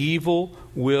is evil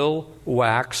will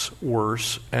wax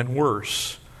worse and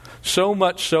worse. So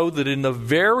much so that in the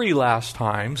very last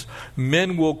times,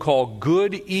 men will call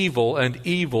good evil and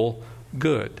evil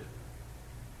good.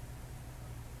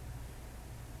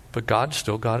 But God's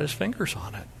still got his fingers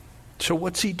on it. So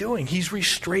what's he doing? He's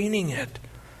restraining it.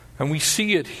 And we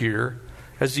see it here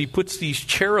as he puts these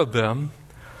cherubim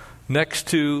next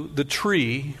to the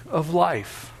tree of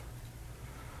life.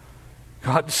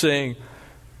 God's saying,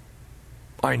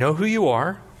 I know who you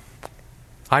are.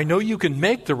 I know you can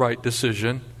make the right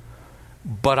decision,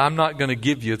 but I'm not going to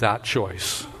give you that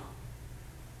choice.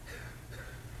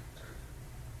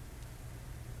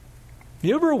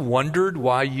 You ever wondered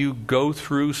why you go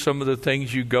through some of the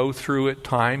things you go through at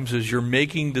times as you're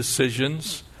making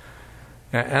decisions?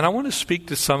 And I want to speak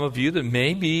to some of you that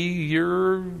maybe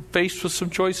you're faced with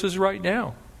some choices right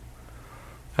now.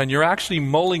 And you're actually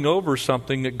mulling over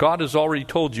something that God has already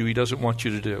told you he doesn't want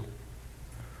you to do.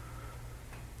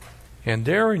 And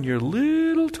there in your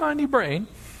little tiny brain,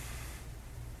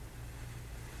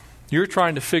 you're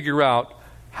trying to figure out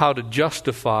how to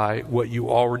justify what you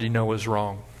already know is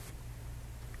wrong.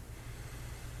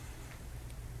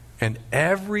 And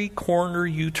every corner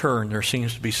you turn, there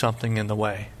seems to be something in the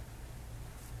way.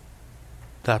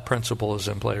 That principle is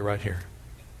in play right here.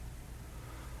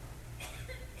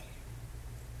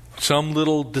 Some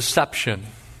little deception,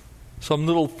 some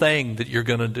little thing that you're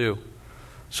going to do,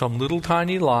 some little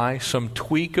tiny lie, some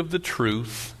tweak of the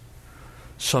truth,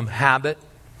 some habit,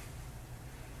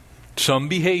 some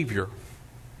behavior.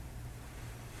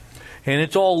 And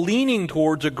it's all leaning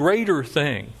towards a greater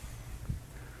thing.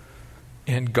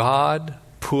 And God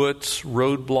puts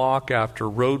roadblock after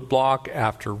roadblock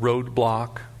after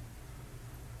roadblock.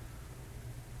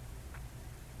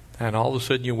 And all of a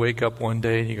sudden you wake up one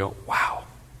day and you go, wow,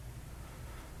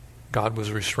 God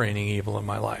was restraining evil in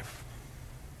my life.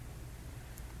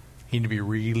 You need to be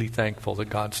really thankful that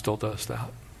God still does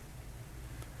that.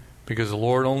 Because the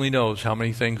Lord only knows how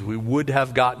many things we would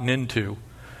have gotten into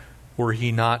were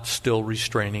he not still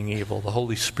restraining evil. The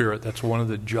Holy Spirit, that's one of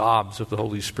the jobs of the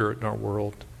Holy Spirit in our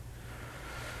world.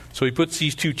 So he puts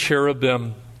these two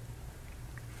cherubim.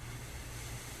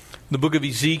 The book of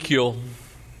Ezekiel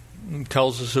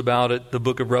tells us about it. The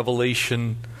book of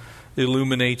Revelation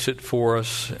illuminates it for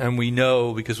us. And we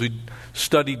know, because we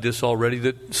studied this already,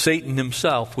 that Satan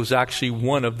himself was actually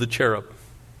one of the cherub.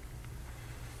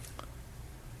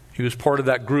 He was part of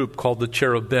that group called the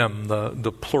cherubim,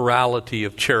 the plurality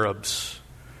of cherubs.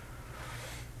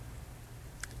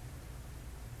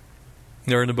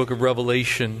 There in the book of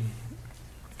Revelation,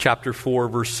 chapter 4,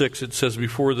 verse 6, it says,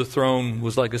 before the throne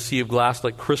was like a sea of glass,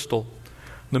 like crystal.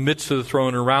 In the midst of the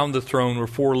throne, around the throne, were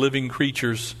 4 living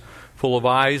creatures, full of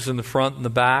eyes in the front and the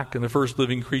back. And the first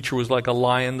living creature was like a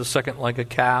lion, the second like a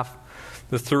calf.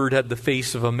 The third had the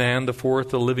face of a man. The fourth,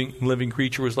 the living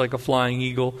creature, was like a flying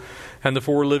eagle. And the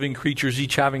 4 living creatures,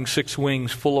 each having 6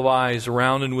 wings, full of eyes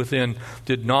around and within,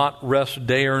 did not rest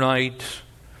day or night.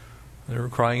 They were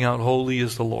crying out, holy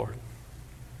is the Lord,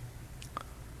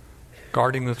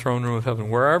 guarding the throne room of heaven.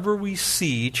 Wherever we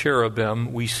see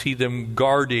cherubim, we see them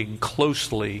guarding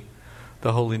closely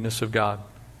the holiness of God.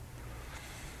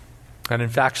 And in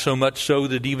fact, so much so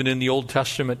that even in the Old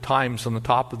Testament times, on the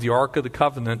top of the Ark of the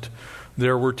Covenant,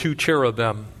 there were 2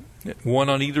 cherubim, one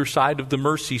on either side of the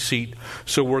mercy seat.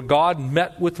 So where God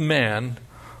met with man,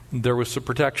 there was the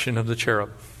protection of the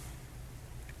cherub.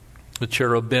 The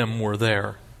cherubim were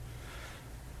there,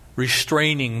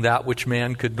 restraining that which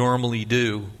man could normally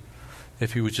do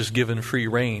if he was just given free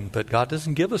rein. But God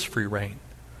doesn't give us free rein.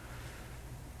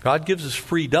 God gives us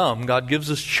freedom. God gives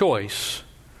us choice.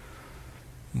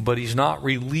 But he's not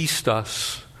released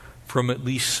us from at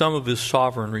least some of his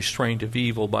sovereign restraint of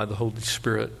evil by the Holy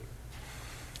Spirit.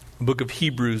 The book of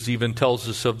Hebrews even tells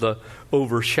us of the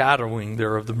overshadowing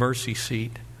there of the mercy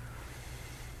seat.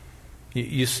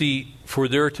 You see, for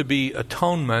there to be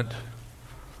atonement,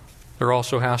 there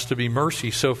also has to be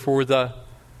mercy. So for the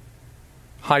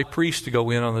high priest to go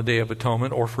in on the Day of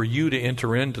Atonement or for you to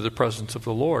enter into the presence of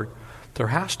the Lord, there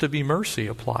has to be mercy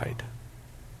applied.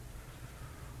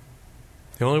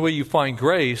 The only way you find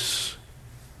grace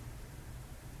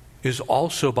is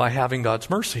also by having God's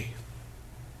mercy.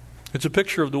 It's a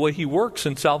picture of the way He works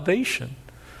in salvation.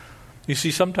 You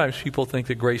see, sometimes people think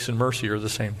that grace and mercy are the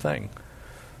same thing.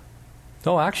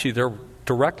 No, actually, they're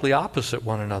directly opposite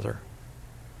one another.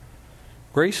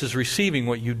 Grace is receiving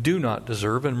what you do not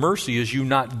deserve, and mercy is you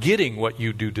not getting what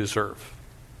you do deserve.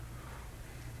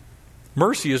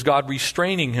 Mercy is God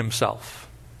restraining Himself.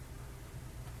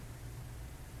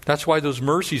 That's why those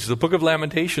mercies, the book of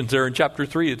Lamentations there in chapter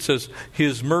 3, it says,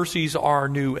 His mercies are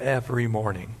new every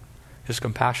morning. His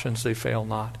compassions, they fail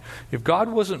not. If God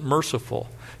wasn't merciful,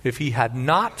 if He had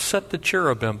not set the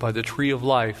cherubim by the tree of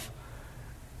life,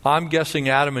 I'm guessing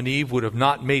Adam and Eve would have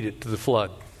not made it to the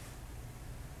flood.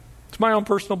 It's my own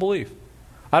personal belief.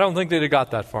 I don't think they'd have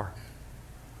got that far.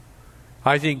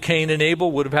 I think Cain and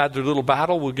Abel would have had their little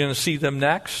battle. We're going to see them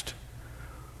next.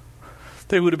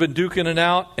 They would have been duking it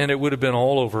out, and it would have been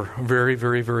all over very,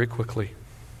 very, very quickly.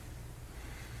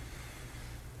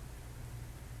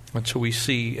 And so we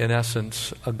see, in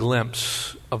essence, a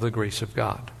glimpse of the grace of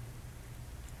God.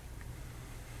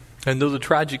 And though the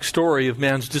tragic story of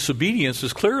man's disobedience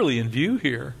is clearly in view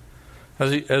here,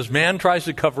 as man tries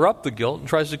to cover up the guilt and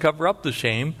tries to cover up the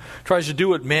shame, tries to do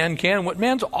what man can, what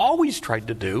man's always tried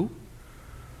to do,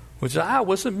 which is, it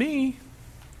wasn't me.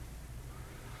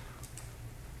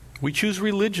 We choose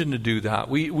religion to do that.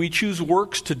 We choose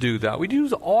works to do that. We do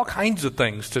all kinds of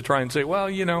things to try and say,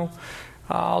 well,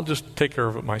 I'll just take care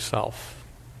of it myself.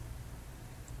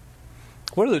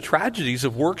 One of the tragedies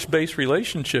of works-based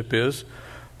relationship is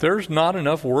there's not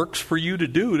enough works for you to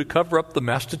do to cover up the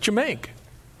mess that you make.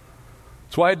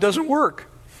 That's why it doesn't work.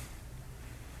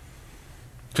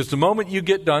 Because the moment you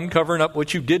get done covering up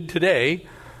what you did today,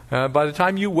 by the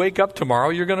time you wake up tomorrow,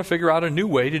 you're going to figure out a new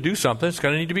way to do something that's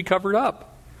going to need to be covered up.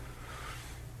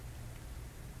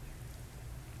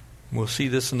 We'll see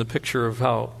this in the picture of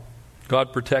how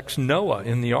God protects Noah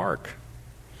in the ark.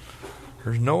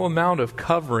 There's no amount of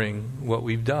covering what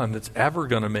we've done that's ever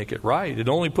going to make it right. It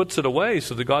only puts it away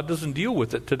so that God doesn't deal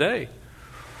with it today.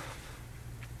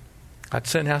 That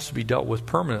sin has to be dealt with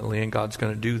permanently, and God's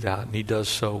going to do that, and He does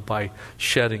so by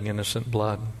shedding innocent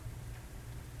blood.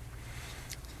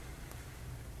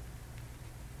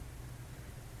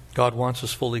 God wants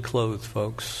us fully clothed,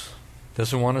 folks.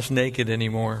 Doesn't want us naked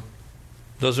anymore.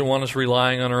 Doesn't want us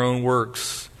relying on our own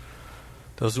works.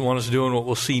 Doesn't want us doing what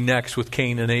we'll see next with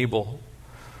Cain and Abel.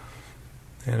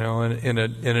 In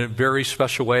a very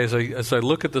special way, as I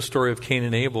look at the story of Cain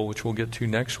and Abel, which we'll get to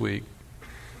next week,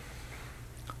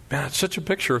 man, it's such a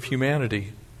picture of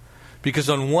humanity. Because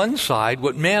on one side,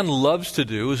 what man loves to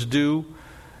do is do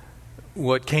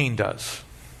what Cain does.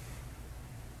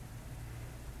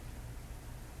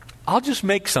 I'll just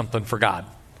make something for God.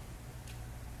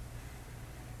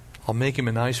 I'll make Him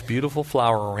a nice, beautiful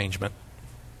flower arrangement.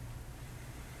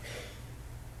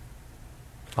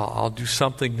 I'll do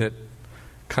something that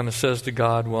kind of says to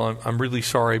God, well, I'm really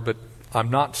sorry, but I'm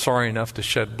not sorry enough to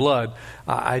shed blood.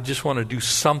 I just want to do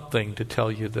something to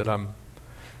tell you that I'm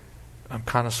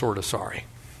kind of sort of sorry.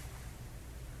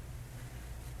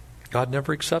 God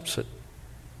never accepts it.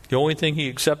 The only thing He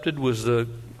accepted was the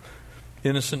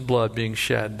innocent blood being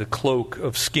shed, the cloak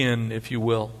of skin, if you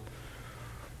will.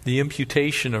 The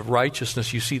imputation of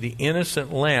righteousness. You see, the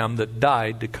innocent lamb that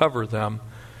died to cover them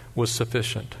was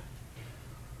sufficient.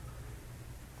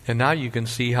 And now you can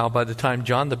see how by the time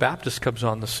John the Baptist comes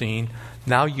on the scene,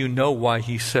 now you know why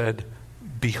he said,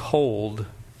 "Behold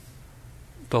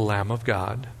the Lamb of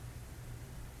God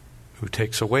who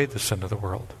takes away the sin of the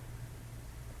world."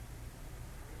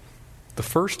 The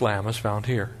first lamb is found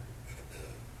here.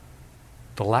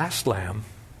 The last lamb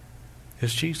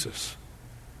is Jesus.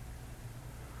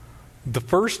 The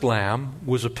first lamb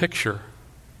was a picture.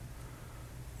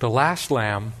 The last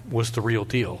lamb was the real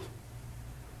deal.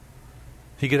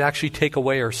 He could actually take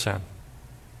away our sin.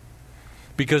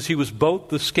 Because He was both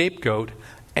the scapegoat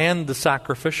and the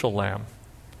sacrificial lamb.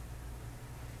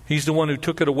 He's the one who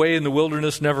took it away in the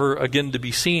wilderness, never again to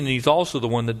be seen. And He's also the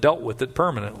one that dealt with it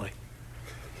permanently.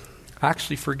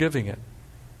 Actually forgiving it.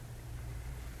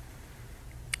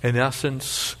 In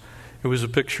essence, it was a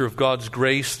picture of God's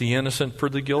grace, the innocent for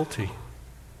the guilty.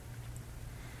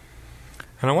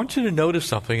 And I want you to notice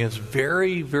something. It's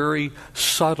very, very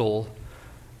subtle,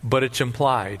 but it's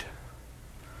implied.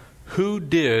 Who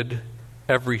did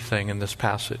everything in this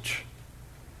passage?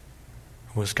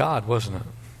 It was God, wasn't it?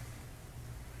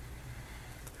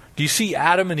 Do you see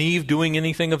Adam and Eve doing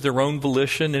anything of their own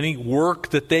volition? Any work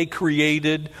that they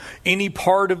created? Any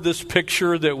part of this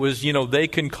picture that was, they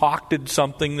concocted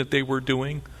something that they were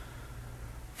doing?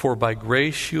 For by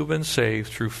grace you have been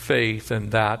saved through faith,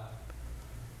 and that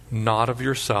not of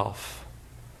yourself.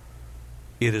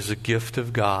 It is a gift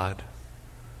of God,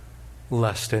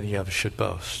 lest any of us should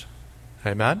boast.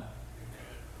 Amen?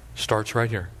 Starts right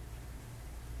here.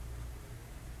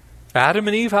 Adam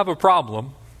and Eve have a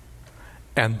problem,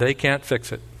 and they can't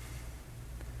fix it.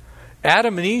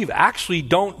 Adam and Eve actually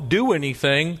don't do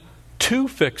anything to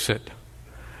fix it,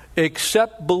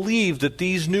 except believe that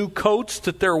these new coats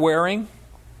that they're wearing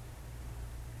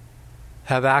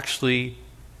have actually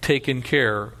taken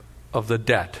care of the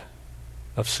debt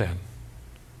of sin.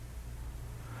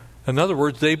 In other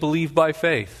words, they believe by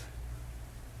faith.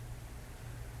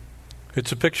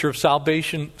 It's a picture of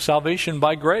salvation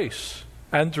by grace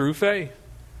and through faith.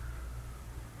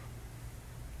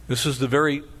 This is the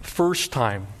very first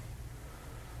time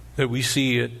that we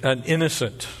see an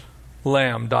innocent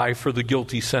lamb die for the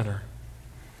guilty sinner.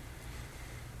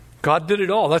 God did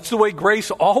it all. That's the way grace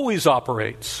always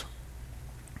operates.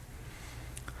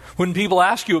 When people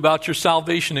ask you about your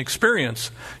salvation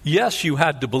experience, yes, you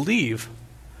had to believe,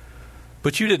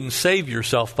 but you didn't save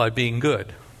yourself by being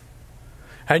good.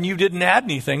 And you didn't add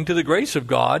anything to the grace of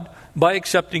God by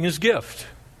accepting His gift.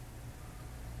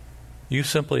 You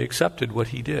simply accepted what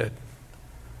He did.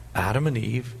 Adam and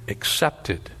Eve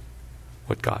accepted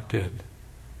what God did.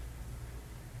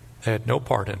 They had no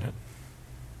part in it.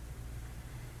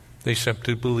 They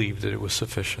simply believed that it was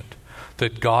sufficient,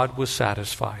 that God was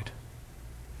satisfied.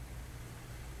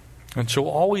 And so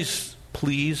always,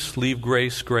 please, leave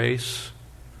grace, grace.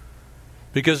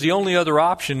 Because the only other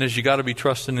option is you got to be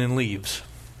trusting in leaves.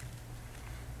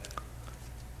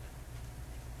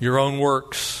 Your own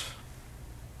works.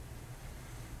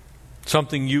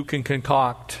 Something you can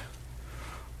concoct.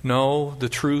 No, the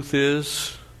truth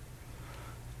is,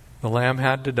 the Lamb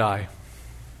had to die.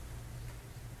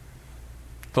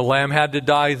 The Lamb had to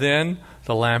die then.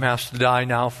 The Lamb has to die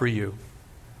now for you.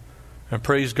 And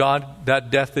praise God,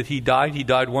 that death that He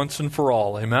died once and for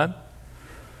all. Amen?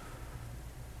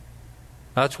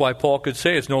 That's why Paul could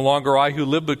say, it's no longer I who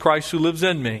live, but Christ who lives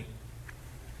in me.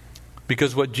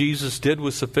 Because what Jesus did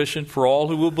was sufficient for all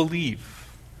who will believe.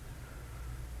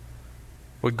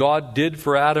 What God did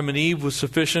for Adam and Eve was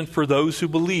sufficient for those who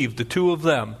believed, the two of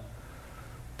them.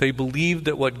 They believed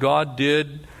that what God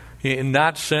did, in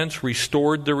that sense,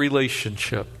 restored the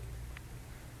relationship.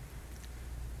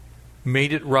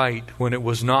 Made it right when it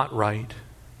was not right.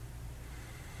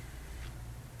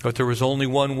 But there was only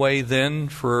one way then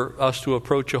for us to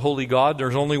approach a holy God.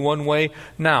 There's only one way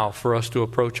now for us to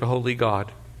approach a holy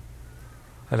God.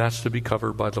 And that's to be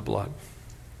covered by the blood.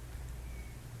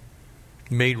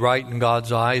 Made right in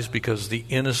God's eyes because the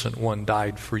innocent one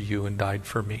died for you and died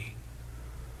for me.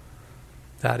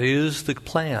 That is the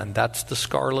plan. That's the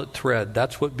scarlet thread.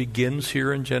 That's what begins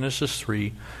here in Genesis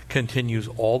 3, continues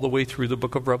all the way through the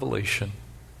book of Revelation.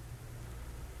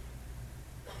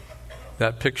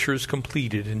 That picture is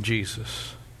completed in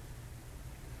Jesus.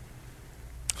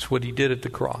 It's what He did at the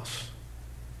cross.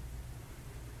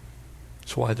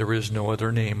 That's why there is no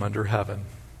other name under heaven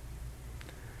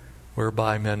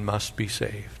whereby men must be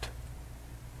saved.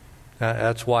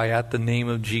 That's why at the name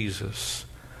of Jesus,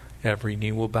 every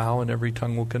knee will bow and every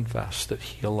tongue will confess that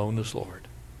He alone is Lord.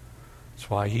 That's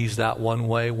why He's that one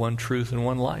way, one truth, and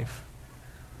one life.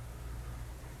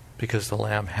 Because the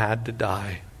Lamb had to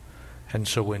die. And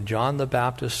so when John the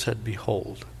Baptist said,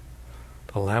 "Behold,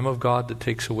 the Lamb of God that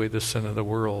takes away the sin of the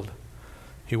world,"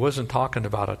 he wasn't talking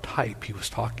about a type. He was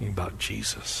talking about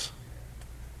Jesus.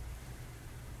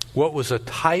 What was a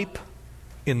type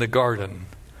in the garden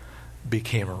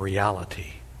became a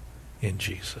reality in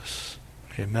Jesus.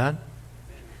 Amen?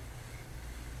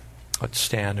 Let's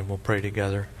stand and we'll pray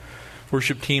together.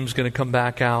 Worship team's going to come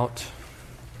back out.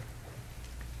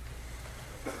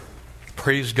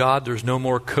 Praise God, there's no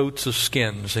more coats of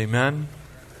skins. Amen?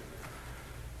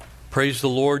 Praise the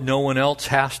Lord, no one else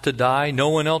has to die. No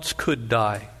one else could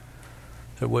die.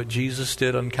 That what Jesus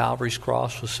did on Calvary's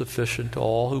cross was sufficient to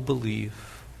all who believe.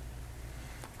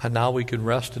 And now we can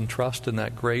rest and trust in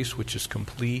that grace which is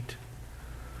complete.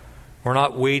 We're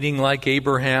not waiting like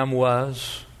Abraham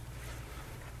was.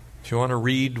 If you want to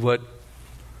read what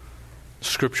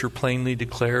Scripture plainly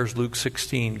declares, Luke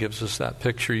 16 gives us that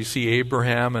picture. You see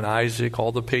Abraham and Isaac,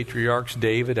 all the patriarchs,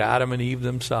 David, Adam and Eve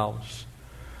themselves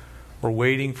were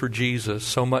waiting for Jesus,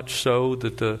 so much so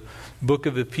that the book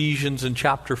of Ephesians in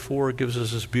chapter 4 gives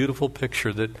us this beautiful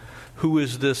picture that who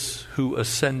is this who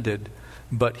ascended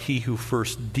but He who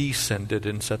first descended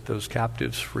and set those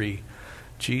captives free?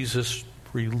 Jesus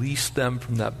released them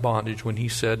from that bondage when he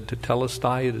said,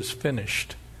 "Tetelestai, it is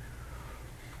finished."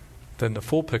 Then the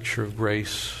full picture of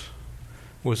grace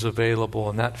was available,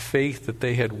 and that faith that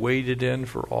they had waited in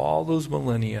for all those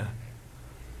millennia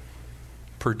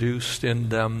produced in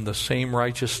them the same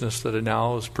righteousness that it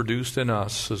now is produced in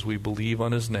us as we believe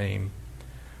on his name.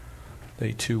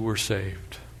 They too were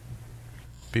saved.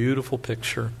 Beautiful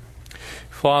picture.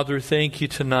 Father, thank you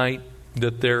tonight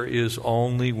that there is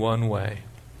only one way.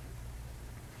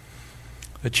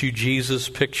 That you, Jesus,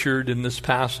 pictured in this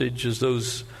passage as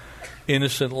those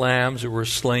innocent lambs that were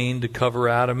slain to cover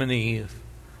Adam and Eve.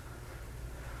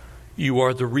 You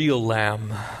are the real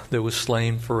lamb that was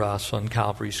slain for us on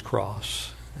Calvary's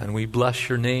cross. And we bless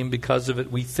your name because of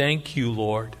it. We thank you,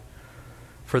 Lord,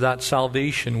 for that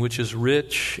salvation which is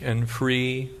rich and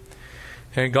free.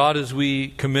 And God, as we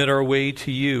commit our way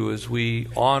to you, as we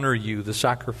honor you, the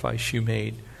sacrifice you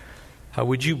made,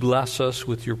 would you bless us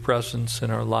with your presence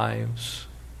in our lives?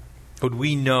 Would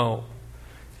we know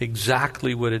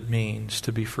exactly what it means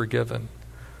to be forgiven?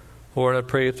 Lord, I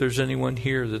pray if there's anyone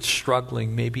here that's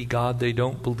struggling, maybe, God, they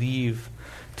don't believe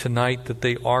tonight that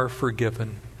they are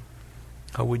forgiven.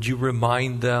 Would you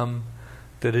remind them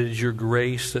that it is your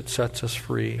grace that sets us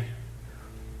free?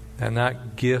 And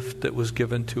that gift that was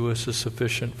given to us is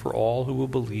sufficient for all who will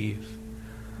believe.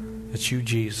 That you,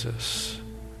 Jesus,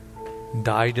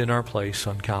 died in our place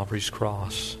on Calvary's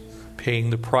cross, paying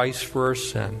the price for our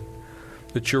sin.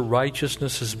 That your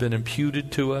righteousness has been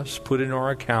imputed to us, put in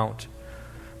our account,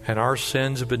 and our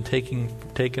sins have been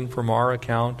taken from our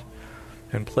account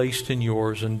and placed in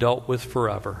yours and dealt with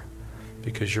forever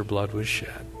because your blood was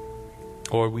shed.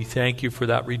 Lord, we thank you for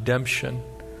that redemption.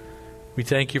 We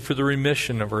thank you for the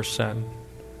remission of our sin.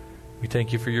 We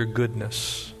thank you for your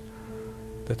goodness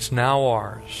that's now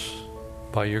ours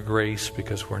by your grace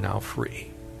because we're now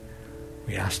free.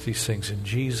 We ask these things in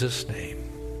Jesus' name.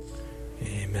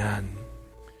 Amen.